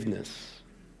forgiveness.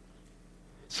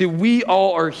 See, we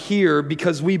all are here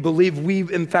because we believe, we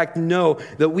in fact know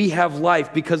that we have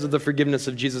life because of the forgiveness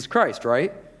of Jesus Christ,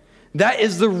 right? That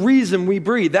is the reason we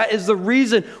breathe. That is the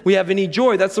reason we have any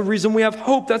joy. That's the reason we have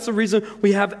hope. That's the reason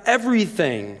we have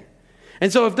everything.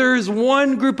 And so if there is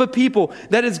one group of people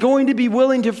that is going to be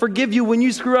willing to forgive you when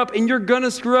you screw up, and you're going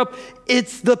to screw up,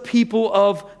 it's the people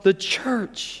of the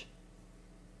church.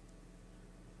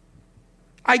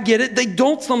 I get it. They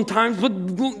don't sometimes,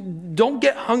 but don't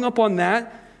get hung up on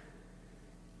that.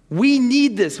 We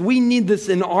need this. We need this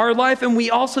in our life, and we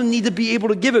also need to be able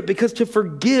to give it, because to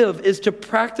forgive is to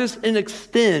practice and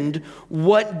extend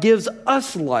what gives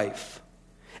us life.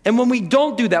 And when we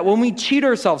don't do that, when we cheat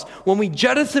ourselves, when we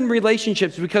jettison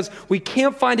relationships because we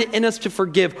can't find it in us to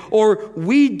forgive, or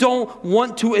we don't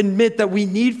want to admit that we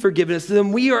need forgiveness,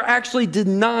 then we are actually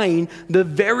denying the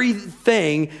very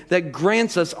thing that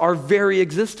grants us our very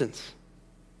existence.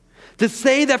 To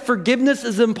say that forgiveness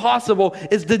is impossible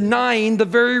is denying the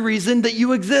very reason that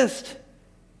you exist.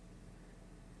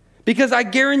 Because I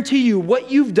guarantee you,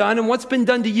 what you've done and what's been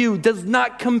done to you does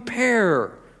not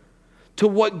compare to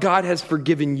what God has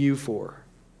forgiven you for.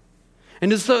 And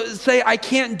to say, I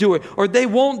can't do it, or they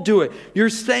won't do it,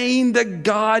 you're saying that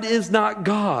God is not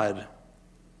God.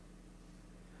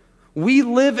 We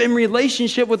live in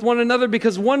relationship with one another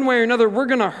because one way or another, we're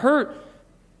going to hurt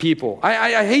people.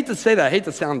 I hate to say that. I hate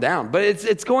to sound down, but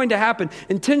it's going to happen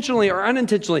intentionally or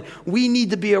unintentionally. We need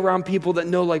to be around people that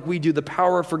know, like we do, the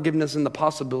power of forgiveness and the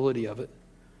possibility of it.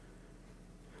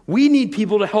 We need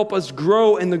people to help us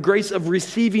grow in the grace of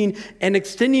receiving and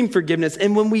extending forgiveness.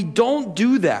 And when we don't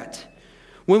do that,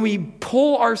 when we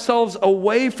pull ourselves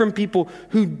away from people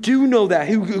who do know that,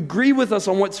 who agree with us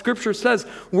on what Scripture says,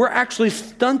 we're actually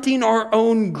stunting our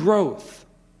own growth.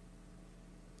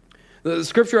 The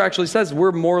Scripture actually says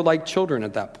we're more like children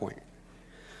at that point.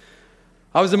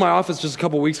 I was in my office just a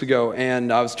couple weeks ago,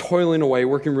 and I was toiling away,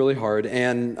 working really hard,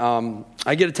 and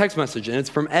I get a text message, and it's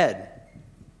from Ed.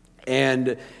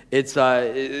 And it's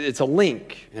a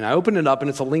link, and I open it up, and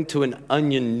it's a link to an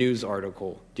Onion news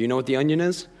article. Do you know what the Onion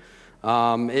is?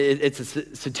 It's a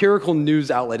satirical news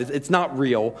outlet. It's not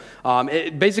real.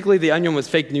 Basically, the Onion was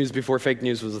fake news before fake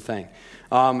news was a thing.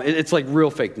 It's like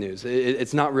real fake news.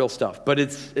 It's not real stuff, but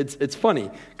it's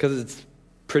funny because it's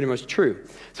pretty much true.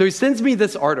 So he sends me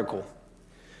this article.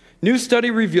 New study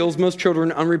reveals most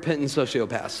children unrepentant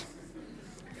sociopaths.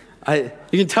 You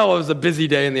can tell it was a busy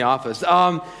day in the office.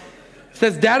 It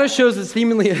says data shows that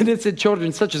seemingly innocent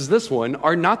children such as this one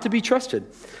are not to be trusted.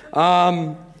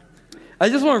 I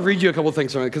just want to read you a couple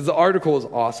things from it because the article is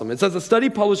awesome. It says a study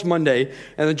published Monday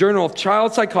in the Journal of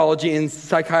Child Psychology and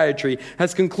Psychiatry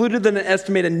has concluded that an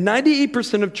estimated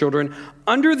 98% of children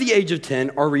under the age of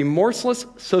 10 are remorseless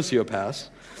sociopaths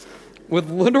with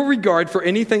little regard for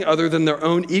anything other than their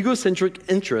own egocentric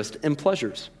interest and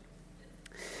pleasures.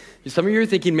 Some of you are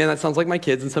thinking, man, that sounds like my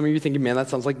kids, and some of you are thinking, man, that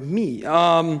sounds like me.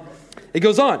 It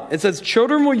goes on. It says,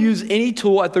 children will use any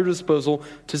tool at their disposal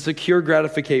to secure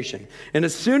gratification. And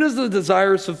as soon as the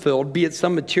desire is fulfilled, be it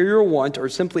some material want or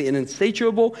simply an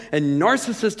insatiable and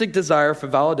narcissistic desire for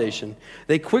validation,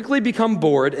 they quickly become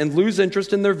bored and lose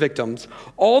interest in their victims,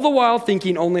 all the while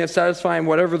thinking only of satisfying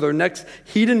whatever their next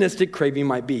hedonistic craving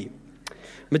might be.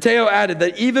 Matteo added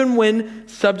that even when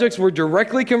subjects were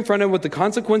directly confronted with the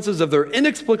consequences of their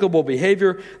inexplicable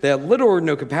behavior, they had little or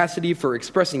no capacity for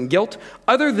expressing guilt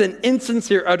other than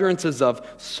insincere utterances of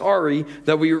sorry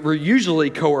that we were usually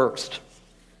coerced.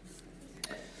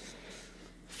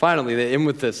 Finally, they end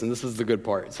with this, and this is the good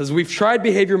part. It says, we've tried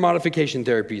behavior modification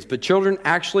therapies, but children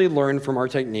actually learn from our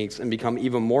techniques and become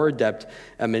even more adept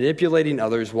at manipulating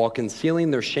others while concealing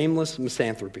their shameless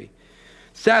misanthropy.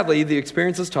 Sadly, the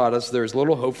experience has taught us there is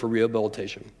little hope for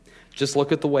rehabilitation. Just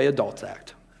look at the way adults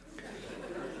act.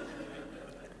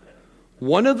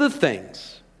 One of the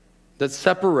things that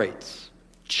separates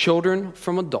children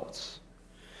from adults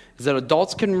is that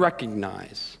adults can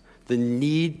recognize the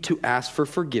need to ask for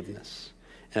forgiveness,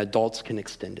 and adults can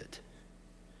extend it.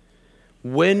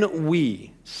 When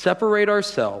we separate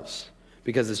ourselves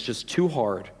because it's just too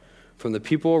hard from the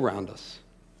people around us,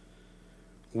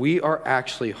 we are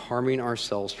actually harming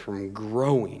ourselves from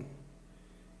growing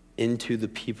into the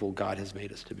people God has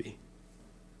made us to be.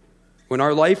 When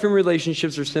our life and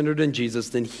relationships are centered in Jesus,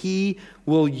 then He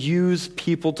will use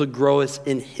people to grow us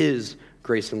in His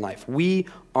grace and life. We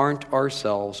aren't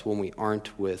ourselves when we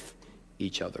aren't with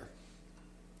each other.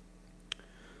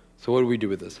 So what do we do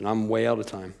with this? And I'm way out of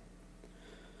time.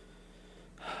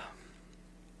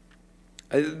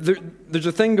 There's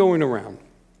a thing going around.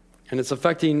 And it's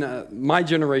affecting my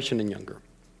generation and younger.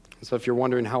 So if you're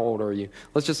wondering how old are you,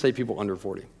 let's just say people under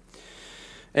 40.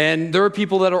 And there are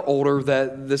people that are older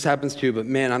that this happens to, but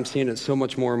man, I'm seeing it so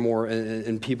much more and more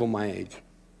in people my age.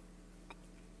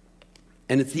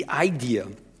 And it's the idea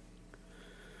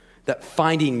that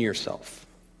finding yourself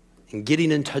and getting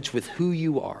in touch with who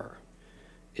you are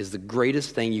is the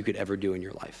greatest thing you could ever do in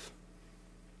your life.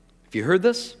 Have you heard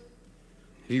this?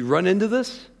 Have you run into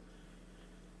this?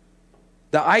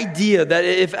 The idea that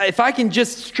if I can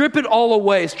just strip it all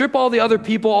away, strip all the other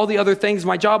people, all the other things,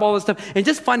 my job, all this stuff, and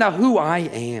just find out who I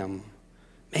am,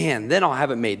 man, then I'll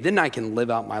have it made. Then I can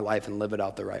live out my life and live it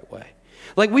out the right way.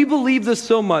 Like, we believe this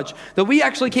so much that we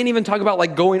actually can't even talk about,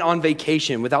 like, going on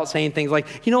vacation without saying things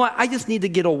like, you know what, I just need to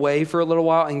get away for a little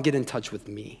while and get in touch with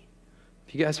me.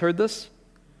 Have you guys heard this?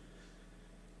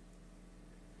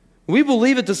 We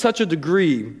believe it to such a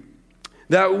degree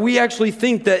that we actually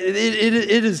think that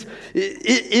it is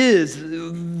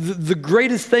the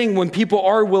greatest thing when people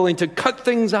are willing to cut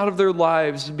things out of their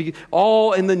lives,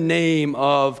 all in the name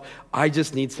of, I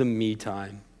just need some me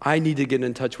time. I need to get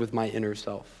in touch with my inner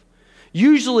self.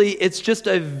 Usually, it's just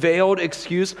a veiled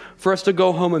excuse for us to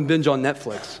go home and binge on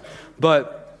Netflix.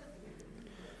 But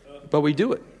we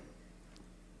do it.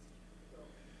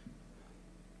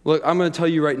 Look, I'm going to tell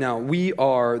you right now, we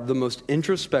are the most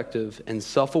introspective and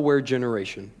self-aware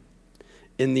generation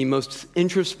in the most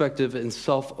introspective and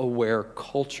self-aware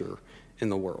culture in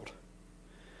the world.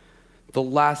 The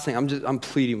last thing, I'm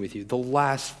pleading with you, the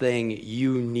last thing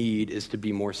you need is to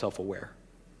be more self-aware.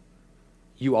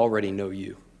 You already know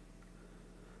you.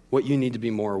 What you need to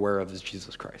be more aware of is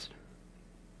Jesus Christ.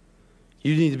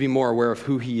 You need to be more aware of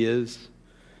who He is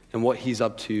and what He's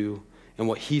up to and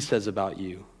what He says about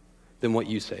you than what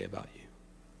you say about you.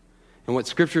 And what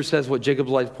Scripture says, what Jacob's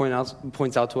life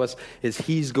points out to us, is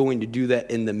He's going to do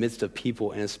that in the midst of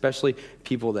people, and especially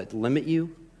people that limit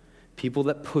you, people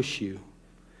that push you,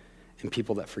 and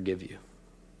people that forgive you.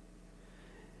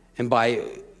 And by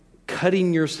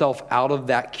cutting yourself out of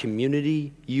that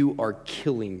community, you are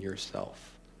killing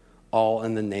yourself, all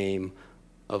in the name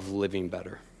of living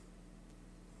better.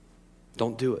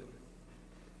 Don't do it.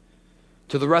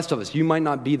 To the rest of us, you might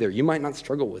not be there. You might not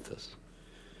struggle with this.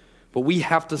 But we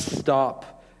have to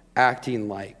stop acting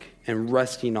like and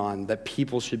resting on that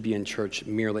people should be in church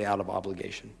merely out of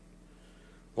obligation.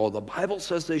 Well, the Bible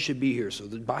says they should be here, so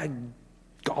that by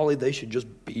golly, they should just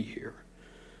be here.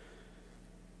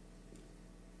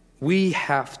 We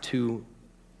have to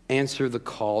answer the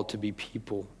call to be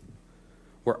people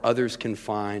where others can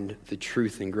find the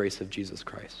truth and grace of Jesus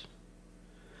Christ.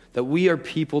 That we are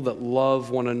people that love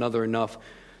one another enough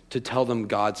to tell them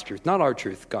God's truth, not our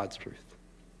truth, God's truth.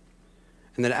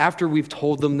 And then after we've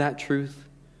told them that truth,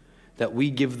 that we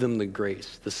give them the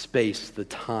grace, the space, the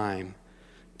time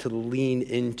to lean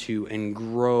into and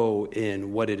grow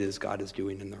in what it is God is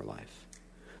doing in their life.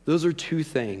 Those are two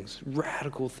things,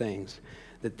 radical things,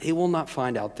 that they will not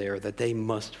find out there, that they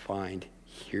must find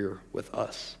here with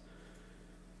us.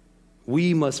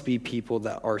 We must be people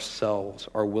that ourselves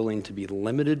are willing to be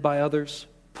limited by others,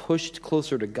 pushed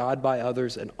closer to God by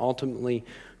others, and ultimately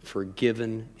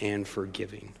forgiven and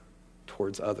forgiving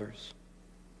towards others.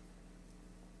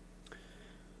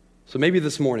 So maybe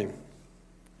this morning,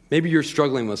 maybe you're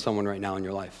struggling with someone right now in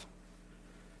your life.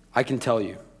 I can tell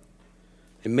you,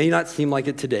 it may not seem like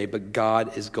it today, but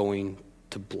God is going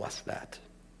to bless that.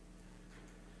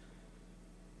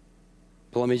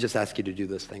 But let me just ask you to do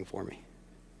this thing for me.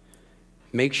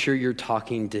 Make sure you're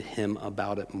talking to him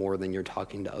about it more than you're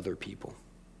talking to other people.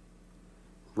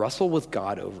 Wrestle with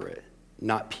God over it,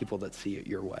 not people that see it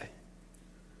your way.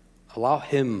 Allow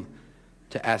him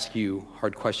to ask you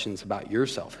hard questions about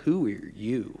yourself. Who are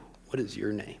you? What is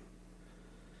your name?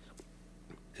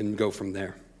 And go from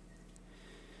there.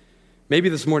 Maybe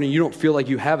this morning you don't feel like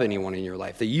you have anyone in your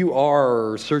life, that you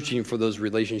are searching for those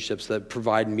relationships that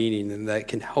provide meaning and that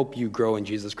can help you grow in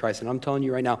Jesus Christ. And I'm telling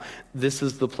you right now, this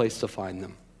is the place to find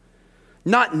them.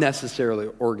 Not necessarily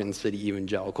Oregon City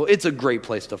Evangelical. It's a great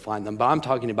place to find them, but I'm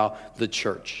talking about the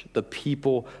church, the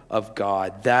people of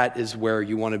God. That is where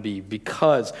you want to be,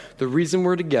 because the reason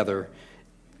we're together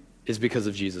is because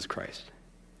of Jesus Christ.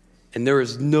 And there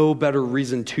is no better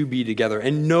reason to be together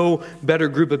and no better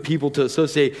group of people to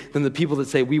associate than the people that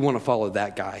say, we want to follow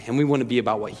that guy and we want to be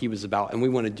about what he was about and we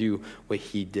want to do what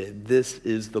he did. This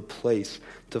is the place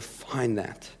to find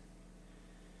that.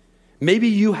 Maybe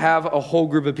you have a whole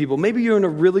group of people. Maybe you're in a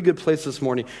really good place this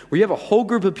morning where you have a whole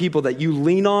group of people that you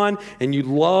lean on and you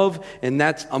love, and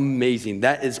that's amazing.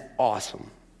 That is awesome.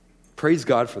 Praise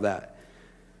God for that.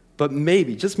 But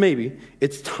maybe, just maybe,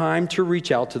 it's time to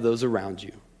reach out to those around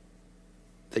you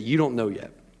that you don't know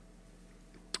yet.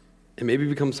 And maybe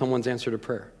become someone's answer to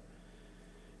prayer.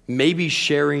 Maybe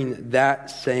sharing that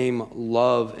same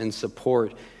love and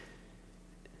support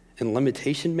and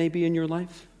limitation maybe in your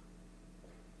life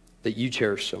that you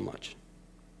cherish so much.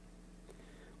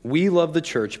 We love the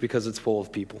church because it's full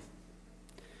of people.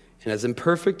 And as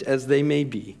imperfect as they may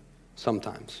be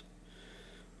sometimes,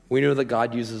 we know that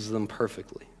God uses them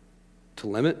perfectly to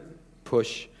limit,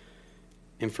 push,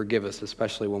 and forgive us,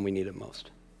 especially when we need it most.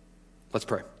 Let's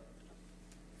pray.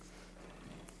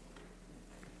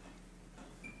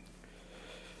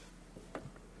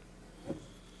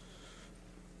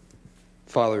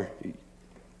 Father,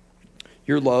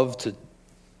 your love to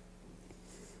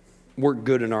work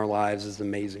good in our lives is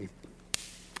amazing.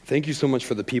 Thank you so much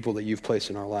for the people that you've placed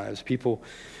in our lives. People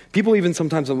even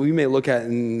sometimes that we may look at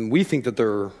and we think that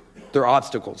they're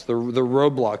obstacles, they're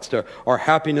roadblocks to our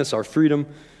happiness, our freedom.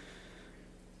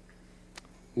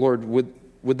 Lord,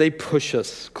 would they push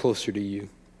us closer to you?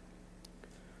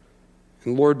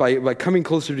 And Lord, by coming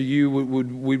closer to you,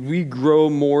 would we grow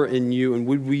more in you, and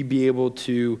would we be able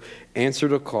to answer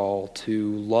the call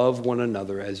to love one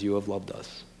another as you have loved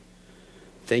us?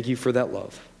 Thank you for that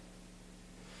love.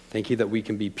 Thank you that we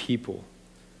can be people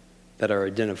that are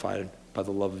identified by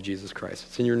the love of Jesus Christ.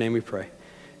 It's in your name we pray.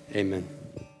 Amen.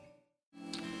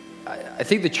 I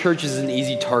think the church is an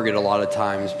easy target a lot of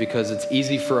times because it's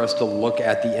easy for us to look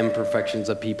at the imperfections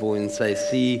of people and say,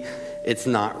 see, it's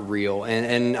not real.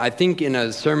 And I think in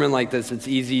a sermon like this, it's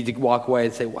easy to walk away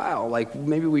and say, wow, like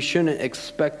maybe we shouldn't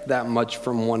expect that much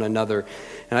from one another.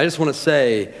 And I just want to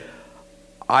say,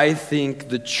 I think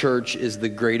the church is the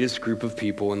greatest group of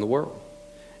people in the world.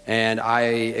 And I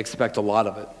expect a lot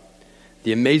of it.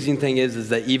 The amazing thing is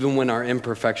that even when our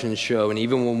imperfections show, and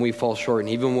even when we fall short, and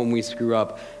even when we screw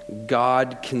up,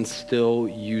 God can still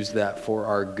use that for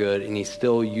our good, and he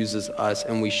still uses us,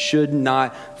 and we should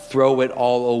not throw it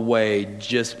all away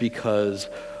just because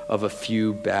of a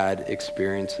few bad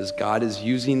experiences. God is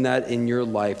using that in your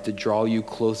life to draw you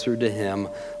closer to him,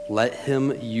 Let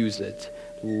him use it.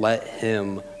 Let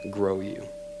him grow you.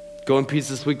 Go in peace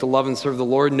this week to love and serve the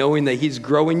Lord, knowing that he's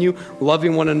growing you,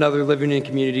 loving one another, living in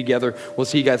community together. We'll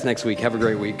see you guys next week. Have a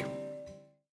great week.